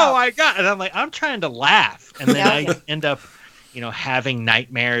 oh my God. And I'm like, I'm trying to laugh. And then I end up, having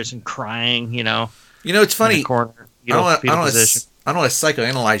nightmares and crying, it's funny. In the corner, I don't want to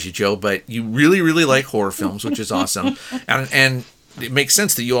psychoanalyze you, Joe, but you really, really like horror films, which is awesome. And it makes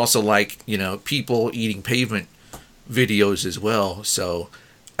sense that you also like, people eating pavement videos as well. So,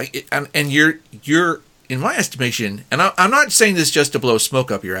 and you're in my estimation, and I'm not saying this just to blow smoke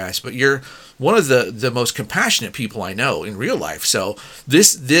up your ass, but you're one of the most compassionate people I know in real life. So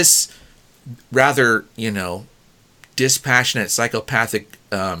this rather, dispassionate, psychopathic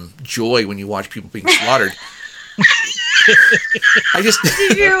joy when you watch people being slaughtered. Did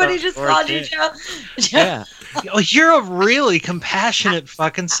you hear what he just called you, Joe? Yeah. Oh, you're a really compassionate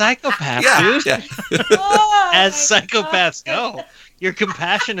fucking psychopath, dude. Yeah. As psychopaths go, your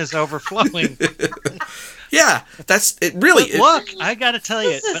compassion is overflowing. Yeah, that's it. Really, look, I got to tell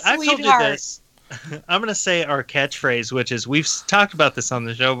you, but I've told you this. gonna say our catchphrase, which is we've talked about this on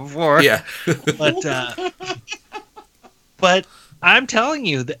the show before. Yeah. But I'm telling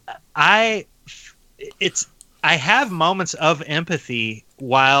you that I have moments of empathy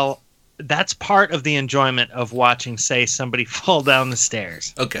while that's part of the enjoyment of watching, say, somebody fall down the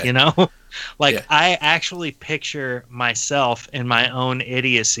stairs. Okay. You know, like I actually picture myself in my own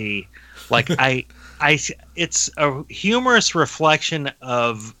idiocy. Like it's a humorous reflection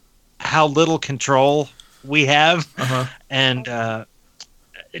of how little control we have, and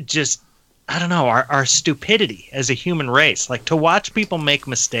just I don't know our stupidity as a human race. Like to watch people make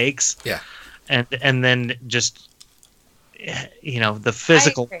mistakes, and then just the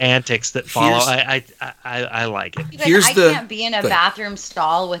physical antics that follow. I like it. Like, I can't be in a bathroom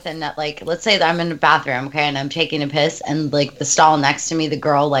stall with a net. Like, let's say that I'm in a bathroom, okay, and I'm taking a piss, and like the stall next to me, the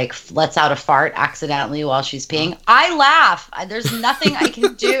girl like lets out a fart accidentally while she's peeing. I laugh. There's nothing I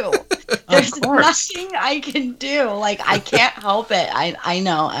can do. There's nothing I can do. Like, I can't help it. I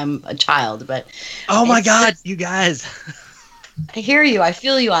know I'm a child, but oh my god, you guys! I hear you. I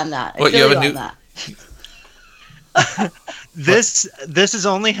feel you on that. This is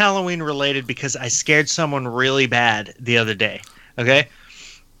only Halloween related because I scared someone really bad the other day. Okay,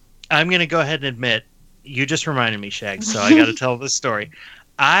 I'm gonna go ahead and admit you just reminded me, Shags. So I got to tell this story.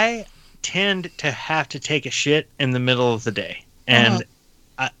 I tend to have to take a shit in the middle of the day, and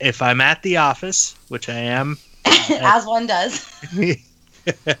if I'm at the office, which I am, as one does.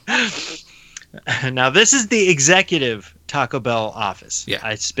 Now this is the executive Taco Bell office. Yeah,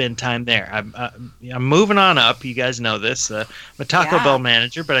 I spend time there. I'm moving on up. You guys know this. I'm a Taco Bell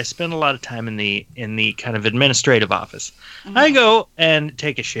manager, but I spend a lot of time in the kind of administrative office. I go and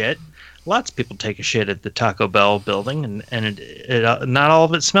take a shit. Lots of people take a shit at the Taco Bell building, and it not all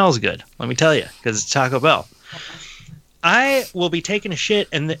of it smells good. Let me tell you, because it's Taco Bell. I will be taking a shit,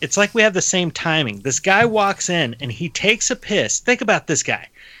 and it's like we have the same timing. This guy walks in, and he takes a piss. Think about this guy.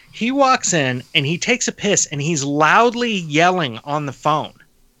 He walks in and he takes a piss and he's loudly yelling on the phone.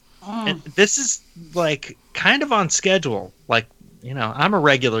 And this is like kind of on schedule. Like, I'm a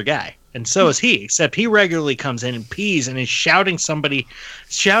regular guy and so is he, except he regularly comes in and pees and is shouting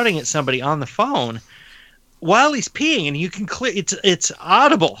at somebody on the phone while he's peeing, and you can it's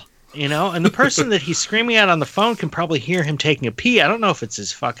audible, and the person that he's screaming at on the phone can probably hear him taking a pee. I don't know if it's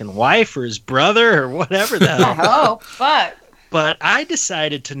his fucking wife or his brother or whatever the hell. Oh, fuck. But I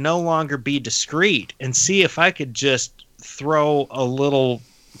decided to no longer be discreet and see if I could just throw a little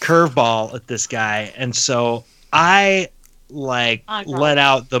curveball at this guy. And so I let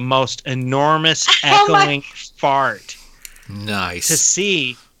out the most enormous echoing fart. Nice. To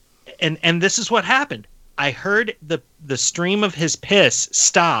see. And this is what happened. I heard the stream of his piss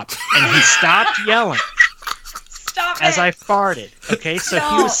stop, and he stopped yelling. As I farted. Okay, so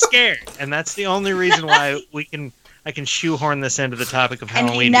he was scared. And that's the only reason why I can shoehorn this into the topic of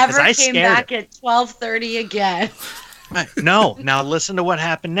Halloween. And he never came back at 12:30 again. No. Now listen to what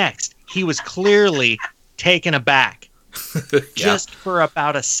happened next. He was clearly taken aback just for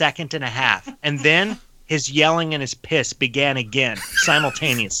about a second and a half. And then his yelling and his piss began again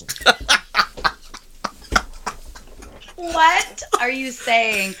simultaneously. What are you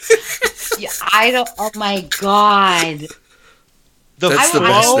saying? Oh my god. The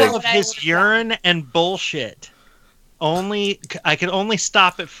flow of his urine and bullshit. I could only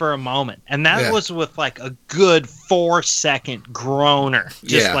stop it for a moment, and that was with like a good 4-second groaner,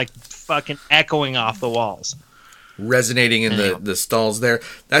 just like fucking echoing off the walls, resonating in the stalls there.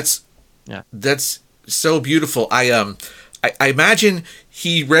 That's so beautiful. I imagine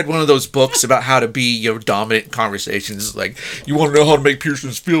he read one of those books about how to be dominant in conversations. Like, you want to know how to make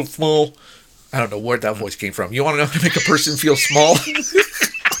persons feel small? I don't know where that voice came from. You want to know how to make a person feel small?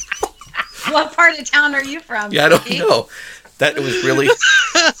 What part of town are you from? Yeah, I don't know. That was really...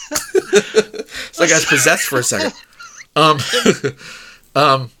 It's like I was possessed for a second.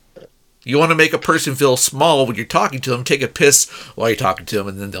 You want to make a person feel small when you're talking to them, take a piss while you're talking to them,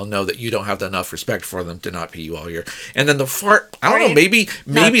 and then they'll know that you don't have enough respect for them to not pee while you're... And then the fart, I don't know, maybe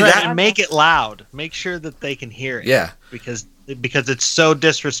that... And make it loud. Make sure that they can hear it. Yeah. Because it's so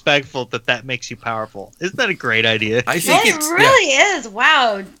disrespectful that makes you powerful. Isn't that a great idea? I think it really is.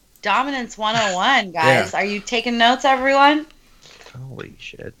 Wow. Dominance 101, guys. Are you taking notes, everyone? Holy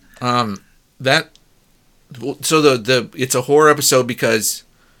shit. It's a horror episode because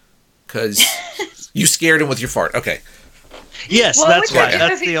you scared him with your fart. Okay. Yes, that's right.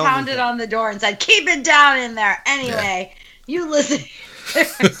 That's the only pounded on the door and said, "Keep it down in there." Anyway, you listen.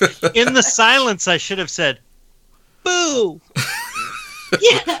 In the silence, I should have said, "Boo."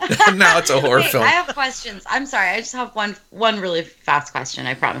 Yeah. Now it's a horror film. I have questions. I'm sorry. I just have one really fast question.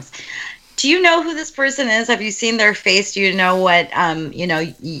 I promise. Do you know who this person is? Have you seen their face? Do you know what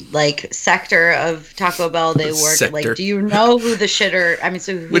like sector of Taco Bell they work? Sector. Like, do you know who the shitter? I mean,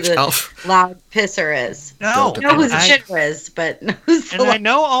 so who the loud pisser is? No, I know who the shitter is, but who's the I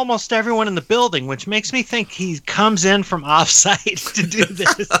know almost everyone in the building, which makes me think he comes in from offsite to do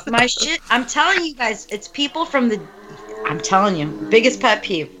this. My shit. I'm telling you guys, it's people from the. I'm telling you, biggest pet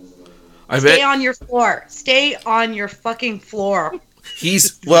peeve. Stay on your floor. Stay on your fucking floor.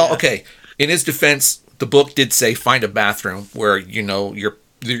 He's well, okay. In his defense, the book did say find a bathroom where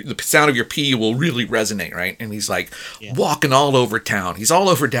the sound of your pee will really resonate, right? And he's like walking all over town. He's all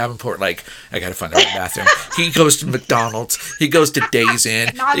over Davenport. Like, I gotta find the right bathroom. He goes to McDonald's. He goes to Days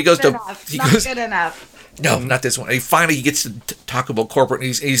Inn. He goes to. Not good enough. No, not this one. He finally gets to Taco Bell corporate,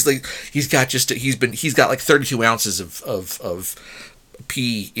 and he's got like 32 ounces of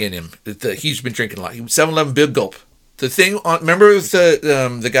pee in him. He's been drinking a lot. 7-Eleven Big Gulp. The thing on, remember with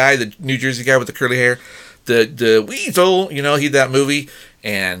the guy, the New Jersey guy with the curly hair, the weasel, he that movie,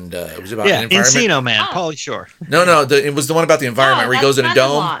 and it was about the environment. Encino Man, Pauly Shore. No, it was the one about the environment where he goes in a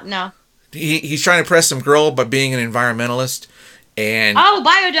dome. No, he's trying to impress some girl by being an environmentalist. And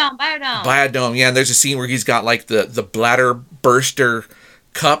Biodome, yeah. And there's a scene where he's got like the bladder burster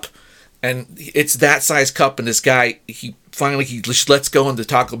cup, and it's that size cup. And this guy, he just lets go into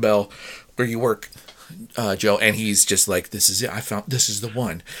Taco Bell where you work, Joe, and he's just like, this is it. I found this is the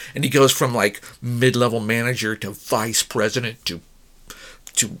one. And he goes from like mid-level manager to vice president to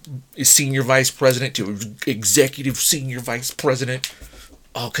senior vice president to executive senior vice president,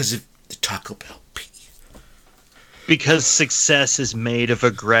 all because of the Taco Bell. Because success is made of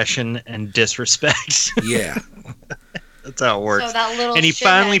aggression and disrespect. Yeah. That's how it works. So that little and he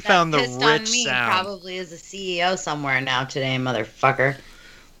finally found the rich on me sound. Probably is a CEO somewhere now today, motherfucker.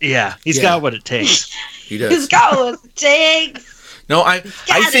 Yeah, he's got what it takes. He does. He's got what it takes. No, I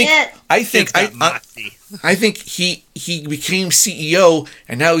think he became CEO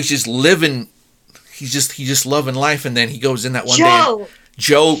and now he's just living. He's just loving life, and then he goes in that one day.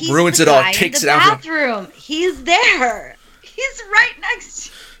 Joe ruins it all, takes it out. Bathroom. He's there. He's right next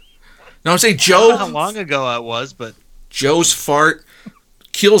to. No, I'm saying I don't know Joe. how long ago it was, but Joe's fart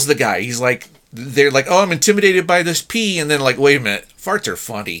kills the guy. He's like, they're like, oh, I'm intimidated by this pee, and then like, wait a minute, farts are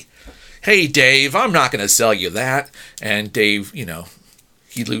funny. Hey, Dave, I'm not going to sell you that. And Dave, he's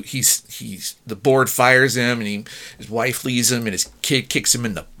the board fires him, and his wife leaves him, and his kid kicks him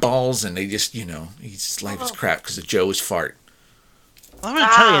in the balls, and they just, his life is crap because of Joe's fart. I'm going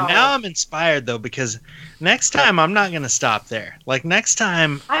to tell you, now I'm inspired, though, because next time I'm not going to stop there. Like, next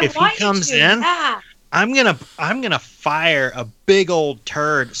time, if he comes in, I'm gonna fire a big old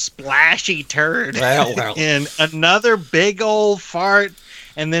turd, splashy turd, and another big old fart,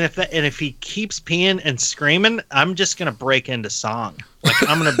 and then if he keeps peeing and screaming, I'm just gonna break into song. Like,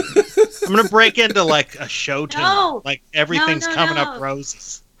 I'm gonna break into, like, a show tune. Like, everything's coming up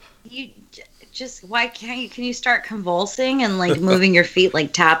roses. You... Just why can't you? Can you start convulsing and like moving your feet,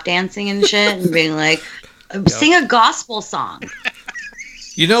 like tap dancing and shit, and being like, sing a gospel song?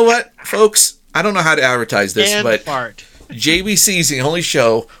 You know what, folks? I don't know how to advertise this, but fart. JBC is the only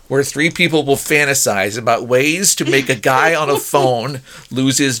show where 3 people will fantasize about ways to make a guy on a phone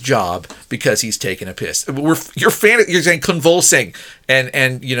lose his job because he's taking a piss. You're saying convulsing,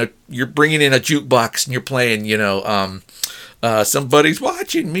 and you're bringing in a jukebox and you're playing, somebody's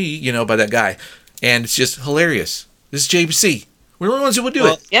watching me, by that guy. And it's just hilarious. This is JBC. We're the only ones who would do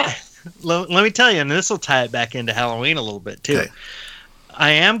it. Yeah. Let me tell you, and this will tie it back into Halloween a little bit, too. Okay.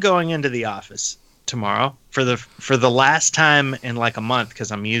 I am going into the office tomorrow for the last time in like a month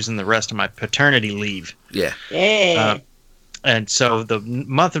because I'm using the rest of my paternity leave. Yeah. And so the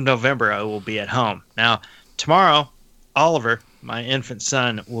month of November, I will be at home. Now, tomorrow, Oliver, my infant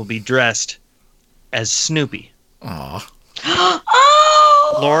son, will be dressed as Snoopy. Aww.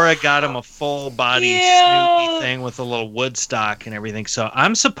 Oh! Laura got him a full body Snoopy thing with a little Woodstock and everything. So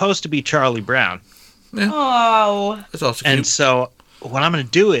I'm supposed to be Charlie Brown. Yeah. Oh. That's also cute. And so what I'm going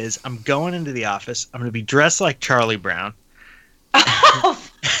to do is I'm going into the office. I'm going to be dressed like Charlie Brown.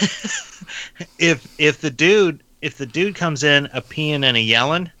 If the dude comes in a peeing and a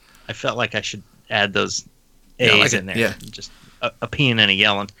yelling, I felt like I should add those A's in there. Yeah. Just a peeing and a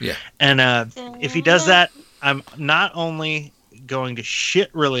yelling. Yeah. And if he does that, I'm not only going to shit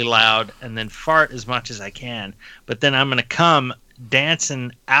really loud and then fart as much as I can, but then I'm going to come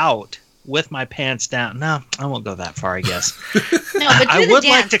dancing out with my pants down. No, I won't go that far, I guess. No, but do the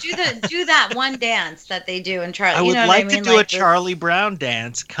dance. Do that one dance that they do in Charlie. I would like to do a Charlie Brown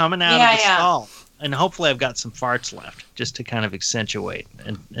dance coming out of the stall. And hopefully I've got some farts left just to kind of accentuate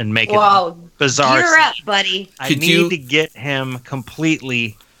and make it bizarre. Gear up, buddy. I need to get him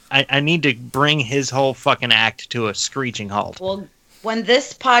completely I need to bring his whole fucking act to a screeching halt. Well, when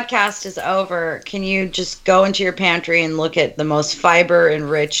this podcast is over, can you just go into your pantry and look at the most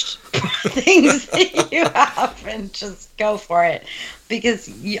fiber-enriched things that you have and just go for it? Because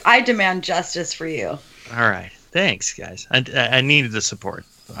I demand justice for you. All right. Thanks, guys. I needed the support.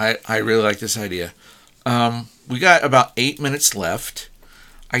 I really like this idea. We got about 8 minutes left.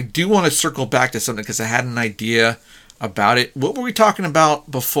 I do want to circle back to something because I had an idea about it. What were we talking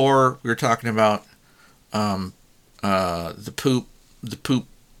about before? We were talking about the poop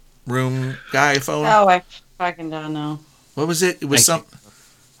room guy phone. Oh, I fucking don't know. What was it? It was we're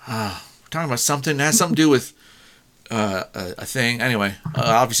talking about something that has something to do with a thing. Anyway,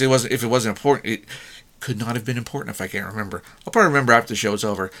 obviously it wasn't. If it wasn't important, it could not have been important if I can't remember. I'll probably remember after the show's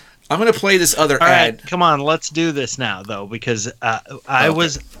over. I'm going to play this other ad. Right, come on, let's do this now, though, because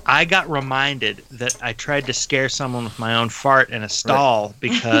I got reminded that I tried to scare someone with my own fart in a stall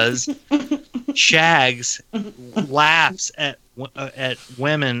because Shags laughs at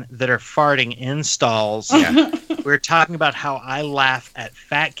women that are farting in stalls. Yeah. We were talking about how I laugh at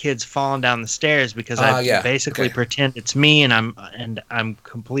fat kids falling down the stairs because I basically pretend it's me, and I'm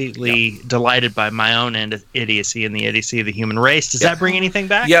completely delighted by my own idiocy and the idiocy of the human race. Does that bring anything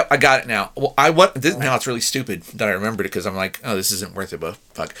back? Yep, I got it now. Well, now it's really stupid that I remembered it because I'm like, oh, this isn't worth it, but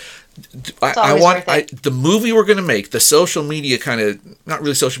fuck. The movie we're gonna make, the social media kind of, not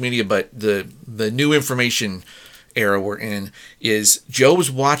really social media, but the new information era we're in, is Joe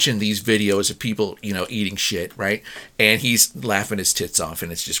was watching these videos of people, eating shit, right? And he's laughing his tits off,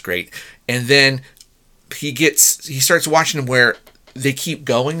 and it's just great. And then he starts watching them where they keep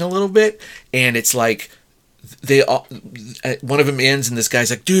going a little bit, and it's like one of them ends, and this guy's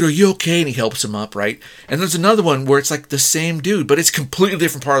like, dude, are you okay? And he helps him up, right? And there's another one where it's like the same dude, but it's completely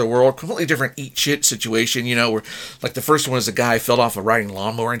different part of the world, completely different eat shit situation, where like the first one is a guy fell off a riding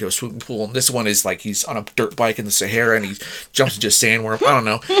lawnmower into a swimming pool, and this one is like he's on a dirt bike in the Sahara and he jumps into a sandworm. I don't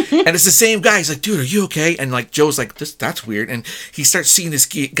know. And it's the same guy. He's like, dude, are you okay? And like Joe's like, that's weird. And he starts seeing this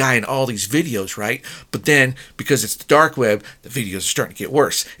guy in all these videos, right? But then because it's the dark web, the videos are starting to get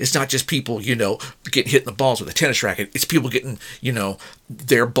worse. It's not just people, getting hit in the balls with a tennis racket. It's people getting,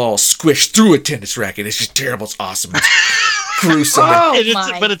 their balls squished through a tennis racket. It's just terrible. It's awesome. It's gruesome.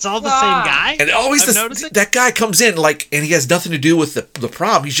 But it's all the same guy. And always that guy comes in and he has nothing to do with the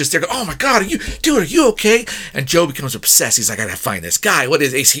problem. He's just there going, oh my God, are you okay? And Joe becomes obsessed. He's like, I gotta find this guy.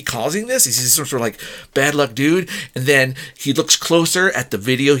 Is he causing this? Is he some sort of like bad luck dude? And then he looks closer at the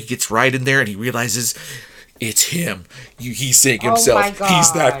video. He gets right in there and he realizes it's him. He's saying himself.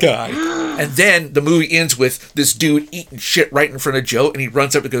 He's that guy. And then the movie ends with this dude eating shit right in front of Joe, and he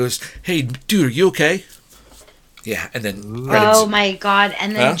runs up and goes, hey, dude, are you okay? Yeah, and then credits. Oh my God.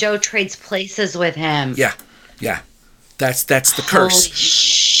 And then Joe trades places with him. Yeah. That's the curse. Holy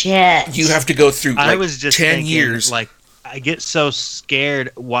shit. You have to go through I was just 10 thinking, years. Like, I get so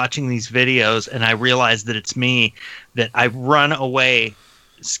scared watching these videos, and I realize that it's me, that I run away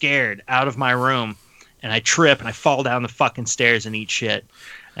scared out of my room. And I trip and I fall down the fucking stairs and eat shit.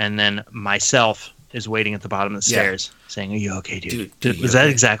 And then myself is waiting at the bottom of the stairs saying, are you okay, dude? Was that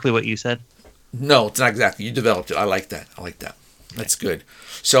exactly what you said? No, it's not exactly. You developed it. I like that. That's good.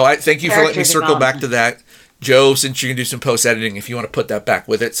 So I thank you for letting me circle back to that. Joe, since you can do some post-editing, if you want to put that back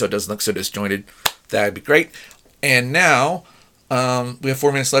with it so it doesn't look so disjointed, that would be great. And now we have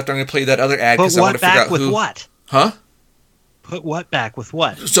 4 minutes left. I'm going to play that other ad because I want to figure out who. Put what back with what? Huh? Put what back with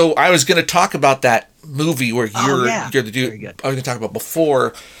what? So I was going to talk about that movie where you're the dude. I was going to talk about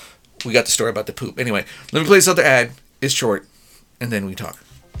before we got the story about the poop. Anyway, let me play this other ad. It's short, and then we talk.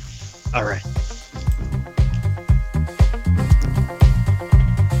 All right.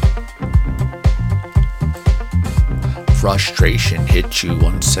 Frustration hits you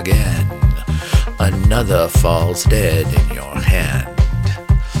once again. Another falls dead in your hand.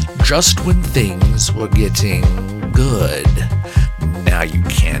 Just when things were getting good, now you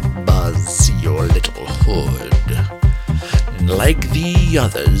can't buzz your little hood. Like the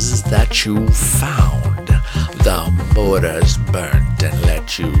others that you found, the mortars burnt and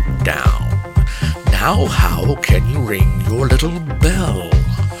let you down. Now how can you ring your little bell?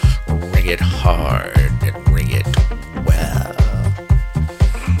 Ring it hard and ring it well.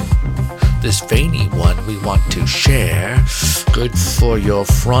 This veiny one we want to share, good for your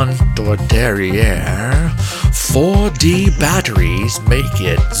front or derriere. 4D batteries make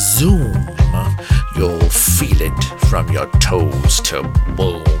it zoom. You'll feel it from your toes to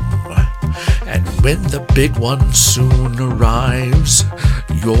boom. And when the big one soon arrives,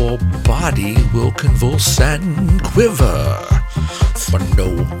 your body will convulse and quiver. For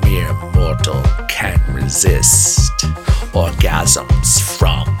no mere mortal can resist orgasms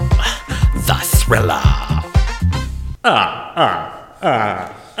from Thriller.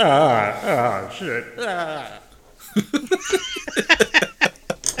 Shit.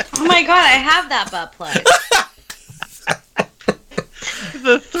 Oh my god, I have that butt plug.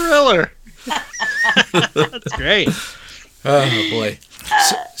 The Thriller. That's great. Oh boy.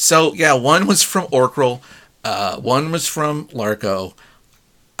 So yeah, one was from Orkrel, one was from Larko.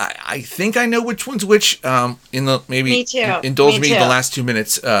 I think I know which one's which. In the maybe Me too. Indulge me Me the too. last 2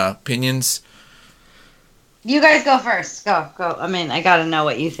 minutes. Opinions. You guys go first. Go. I mean, I gotta know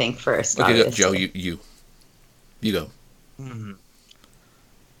what you think first. Okay, go, obviously. Joe. You go.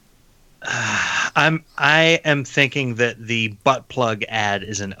 I am thinking that the butt plug ad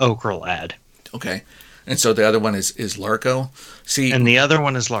is an Okrel ad, Okay. And so the other one is Larko. See, and the other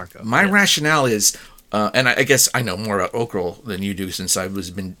one is Larko. my rationale is, and I guess I know more about Okrel than you do since I've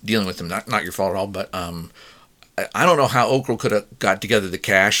been dealing with them. Not your fault at all, but I don't know how Okrel could have got together the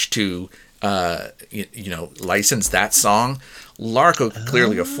cash to, license that song. Larko could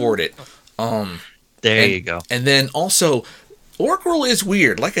clearly afford it. There you go. And then also, Orkrel is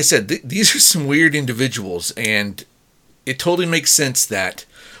weird. Like I said, these are some weird individuals, and it totally makes sense that.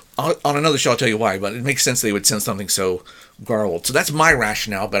 On another show, I'll tell you why, but it makes sense they would send something so garbled. So that's my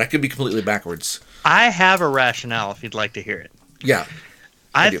rationale, but I could be completely backwards. I have a rationale if you'd like to hear it. Yeah.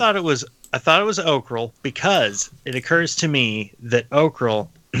 I do. thought it was Okrel because it occurs to me that Okrel,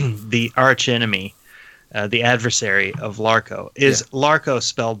 the arch enemy, the adversary of Larko, is Larko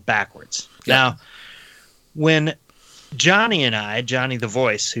spelled backwards. Yeah. Now, when Johnny and I, Johnny the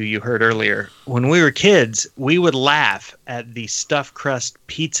voice, who you heard earlier, when we were kids, we would laugh at the stuffed crust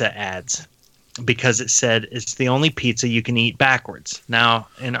pizza ads because it said it's the only pizza you can eat backwards. Now,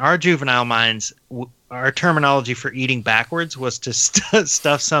 in our juvenile minds, our terminology for eating backwards was to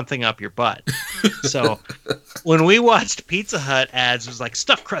stuff something up your butt. So when we watched Pizza Hut ads, it was like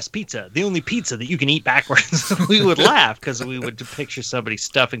stuffed crust pizza, the only pizza that you can eat backwards. We would laugh because we would picture somebody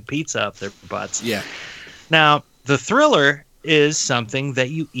stuffing pizza up their butts. Yeah. Now, the Thriller is something that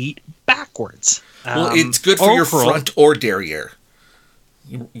you eat backwards. Well, it's good for your Okrel- front or derriere.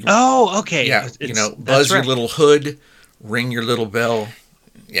 Oh, okay. Yeah. It's- Buzz that's your right. little hood, ring your little bell.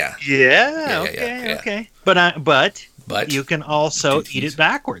 Yeah. Yeah. Yeah. Okay. But But you can also Confused. eat it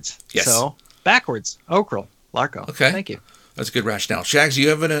backwards. Yes. So backwards. Okrel. Larko. Okay. Thank you. that's a good rationale. Shags, do you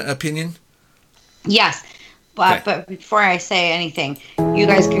have an opinion? Yes. But before I say anything, you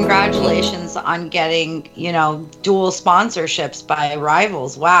guys, congratulations on getting, dual sponsorships by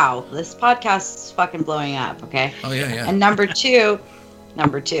rivals. Wow, this podcast is fucking blowing up. Okay. Oh yeah. And number two, I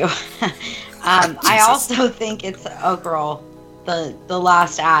also think it's Okrel, the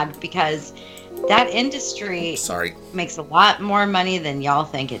last ad, because that industry Sorry. makes a lot more money than y'all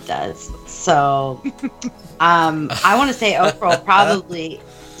think it does. So, I want to say Okrel probably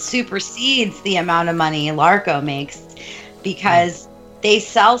supersedes the amount of money Larko makes because they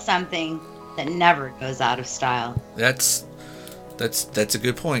sell something that never goes out of style. That's a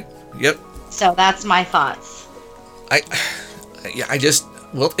good point. Yep. So that's my thoughts.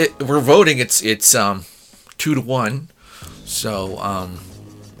 We're voting. It's 2-1. So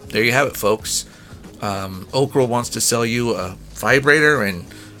there you have it, folks. Okrel wants to sell you a vibrator, and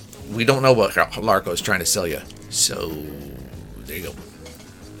we don't know what Larko is trying to sell you. So there you go.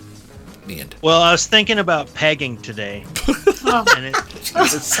 The end. Well, I was thinking about pegging today. And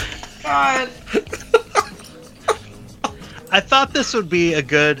God. I thought this would be as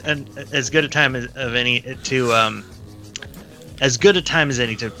good a time as any to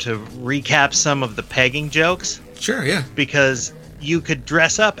recap some of the pegging jokes. Sure, yeah. Because you could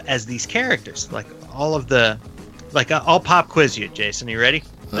dress up as these characters, I'll pop quiz you, Jason. You ready?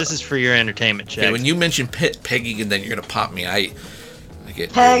 This is for your entertainment, Chad. Okay, when you mention pegging, and then you're gonna pop me, I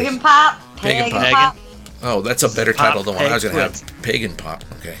get Peg and pop. Peg and Pop. Oh, that's a better title than what I was gonna Peg have. Pagan pop.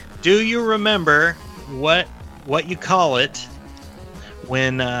 Okay. Do you remember what you call it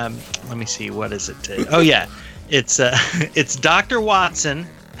when? Let me see. What is it? Oh yeah, it's Dr. Watson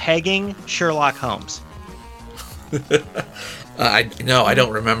pegging Sherlock Holmes. I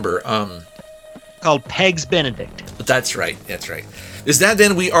don't remember. Called Pegs Benedict. That's right. Is that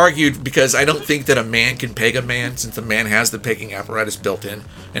then we argued because I don't think that a man can peg a man since the man has the pegging apparatus built in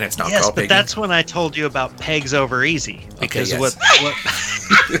and it's not Yes, called but pegging? that's when I told you about pegs over easy because yes.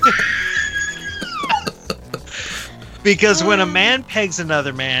 Because when a man pegs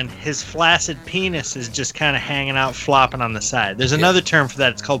another man, his flaccid penis is just kind of hanging out, flopping on the side. There's another term for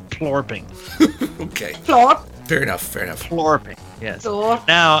that. It's called plorping. Okay. Plop. Fair enough. Plorping. Yes. Plorp.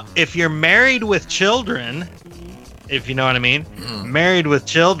 Now, if you're married with children, if you know what I mean, married with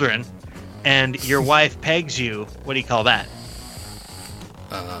children, and your wife pegs you, what do you call that?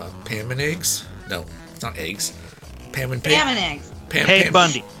 Pam and eggs? No, it's not eggs. Pam and Peg. Pam and eggs. Peg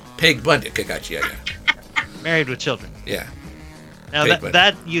Bundy. Peg Bundy. Okay, gotcha. Yeah. Married with Children. Yeah. Now Peg Bundy.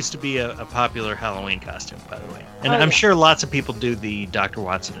 that used to be a popular Halloween costume, by the way. And Oh, I'm yeah. sure lots of people do the Dr.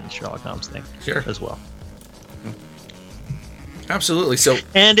 Watson and Sherlock Holmes thing Sure. as well. Absolutely. So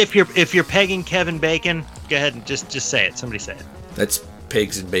And if you're pegging Kevin Bacon, go ahead and just say it. Somebody say it. that's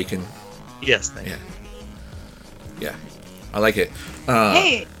Pegs and Bacon. Yes, thank you. Yeah. I like it.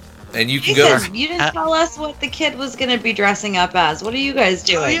 Hey, And you can go. Jason, you didn't tell us what the kid was going to be dressing up as. What are you guys Oh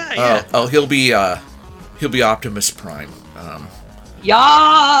doing? yeah. He'll be Optimus Prime.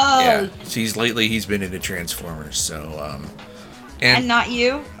 Yeah. He's been into Transformers, so And and not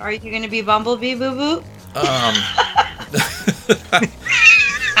you? Are you going to be Bumblebee, Boo Boo?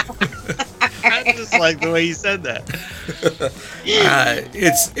 I just like the way you said that.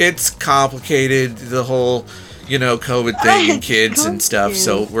 it's complicated, the whole COVID thing and kids and stuff.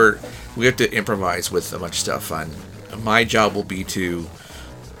 So we have to improvise with a bunch of stuff. My job will be to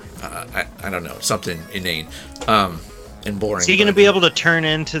I don't know, something inane and boring. Is he going to be able to turn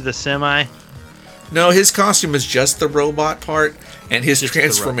into the semi? No, his costume is just the robot part, and his Just the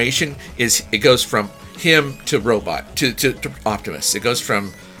transformation it goes from him to robot to Optimus. It goes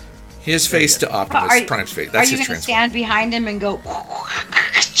from his face to Optimus Prime's face. Are That's you his going to transformation. stand behind him and go?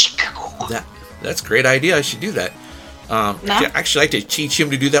 That's a great idea. I should do that. No? Actually, I'd like to teach him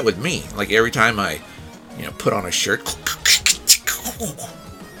to do that with me. Like every time I, put on a shirt.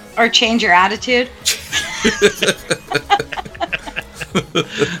 Or change your attitude?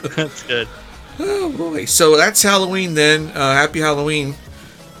 That's good. Oh boy! So that's Halloween then. Happy Halloween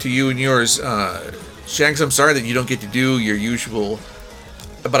to you and yours, Shanks. I'm sorry that you don't get to do your usual.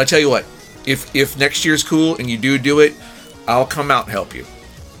 But I tell you what, if next year's cool and you do it, I'll come out and help you.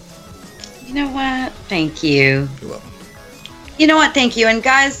 You know what? Thank you. You're welcome. You know what? Thank you. And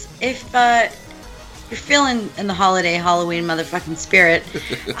guys, if you're feeling in the holiday Halloween motherfucking spirit,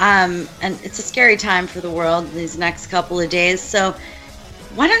 and it's a scary time for the world these next couple of days, so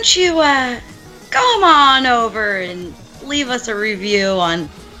why don't you come on over and leave us a review on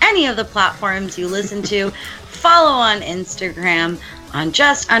any of the platforms you listen to. Follow on Instagram on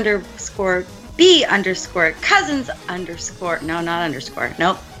 _B_cousins_. No, not underscore.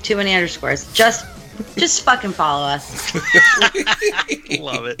 Nope. Too many underscores. Just fucking follow us.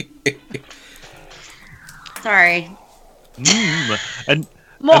 Love it. Sorry. And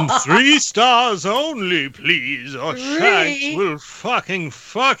 3 stars only, please, or Shanks will fucking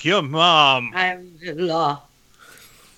fuck your mom. I'm law.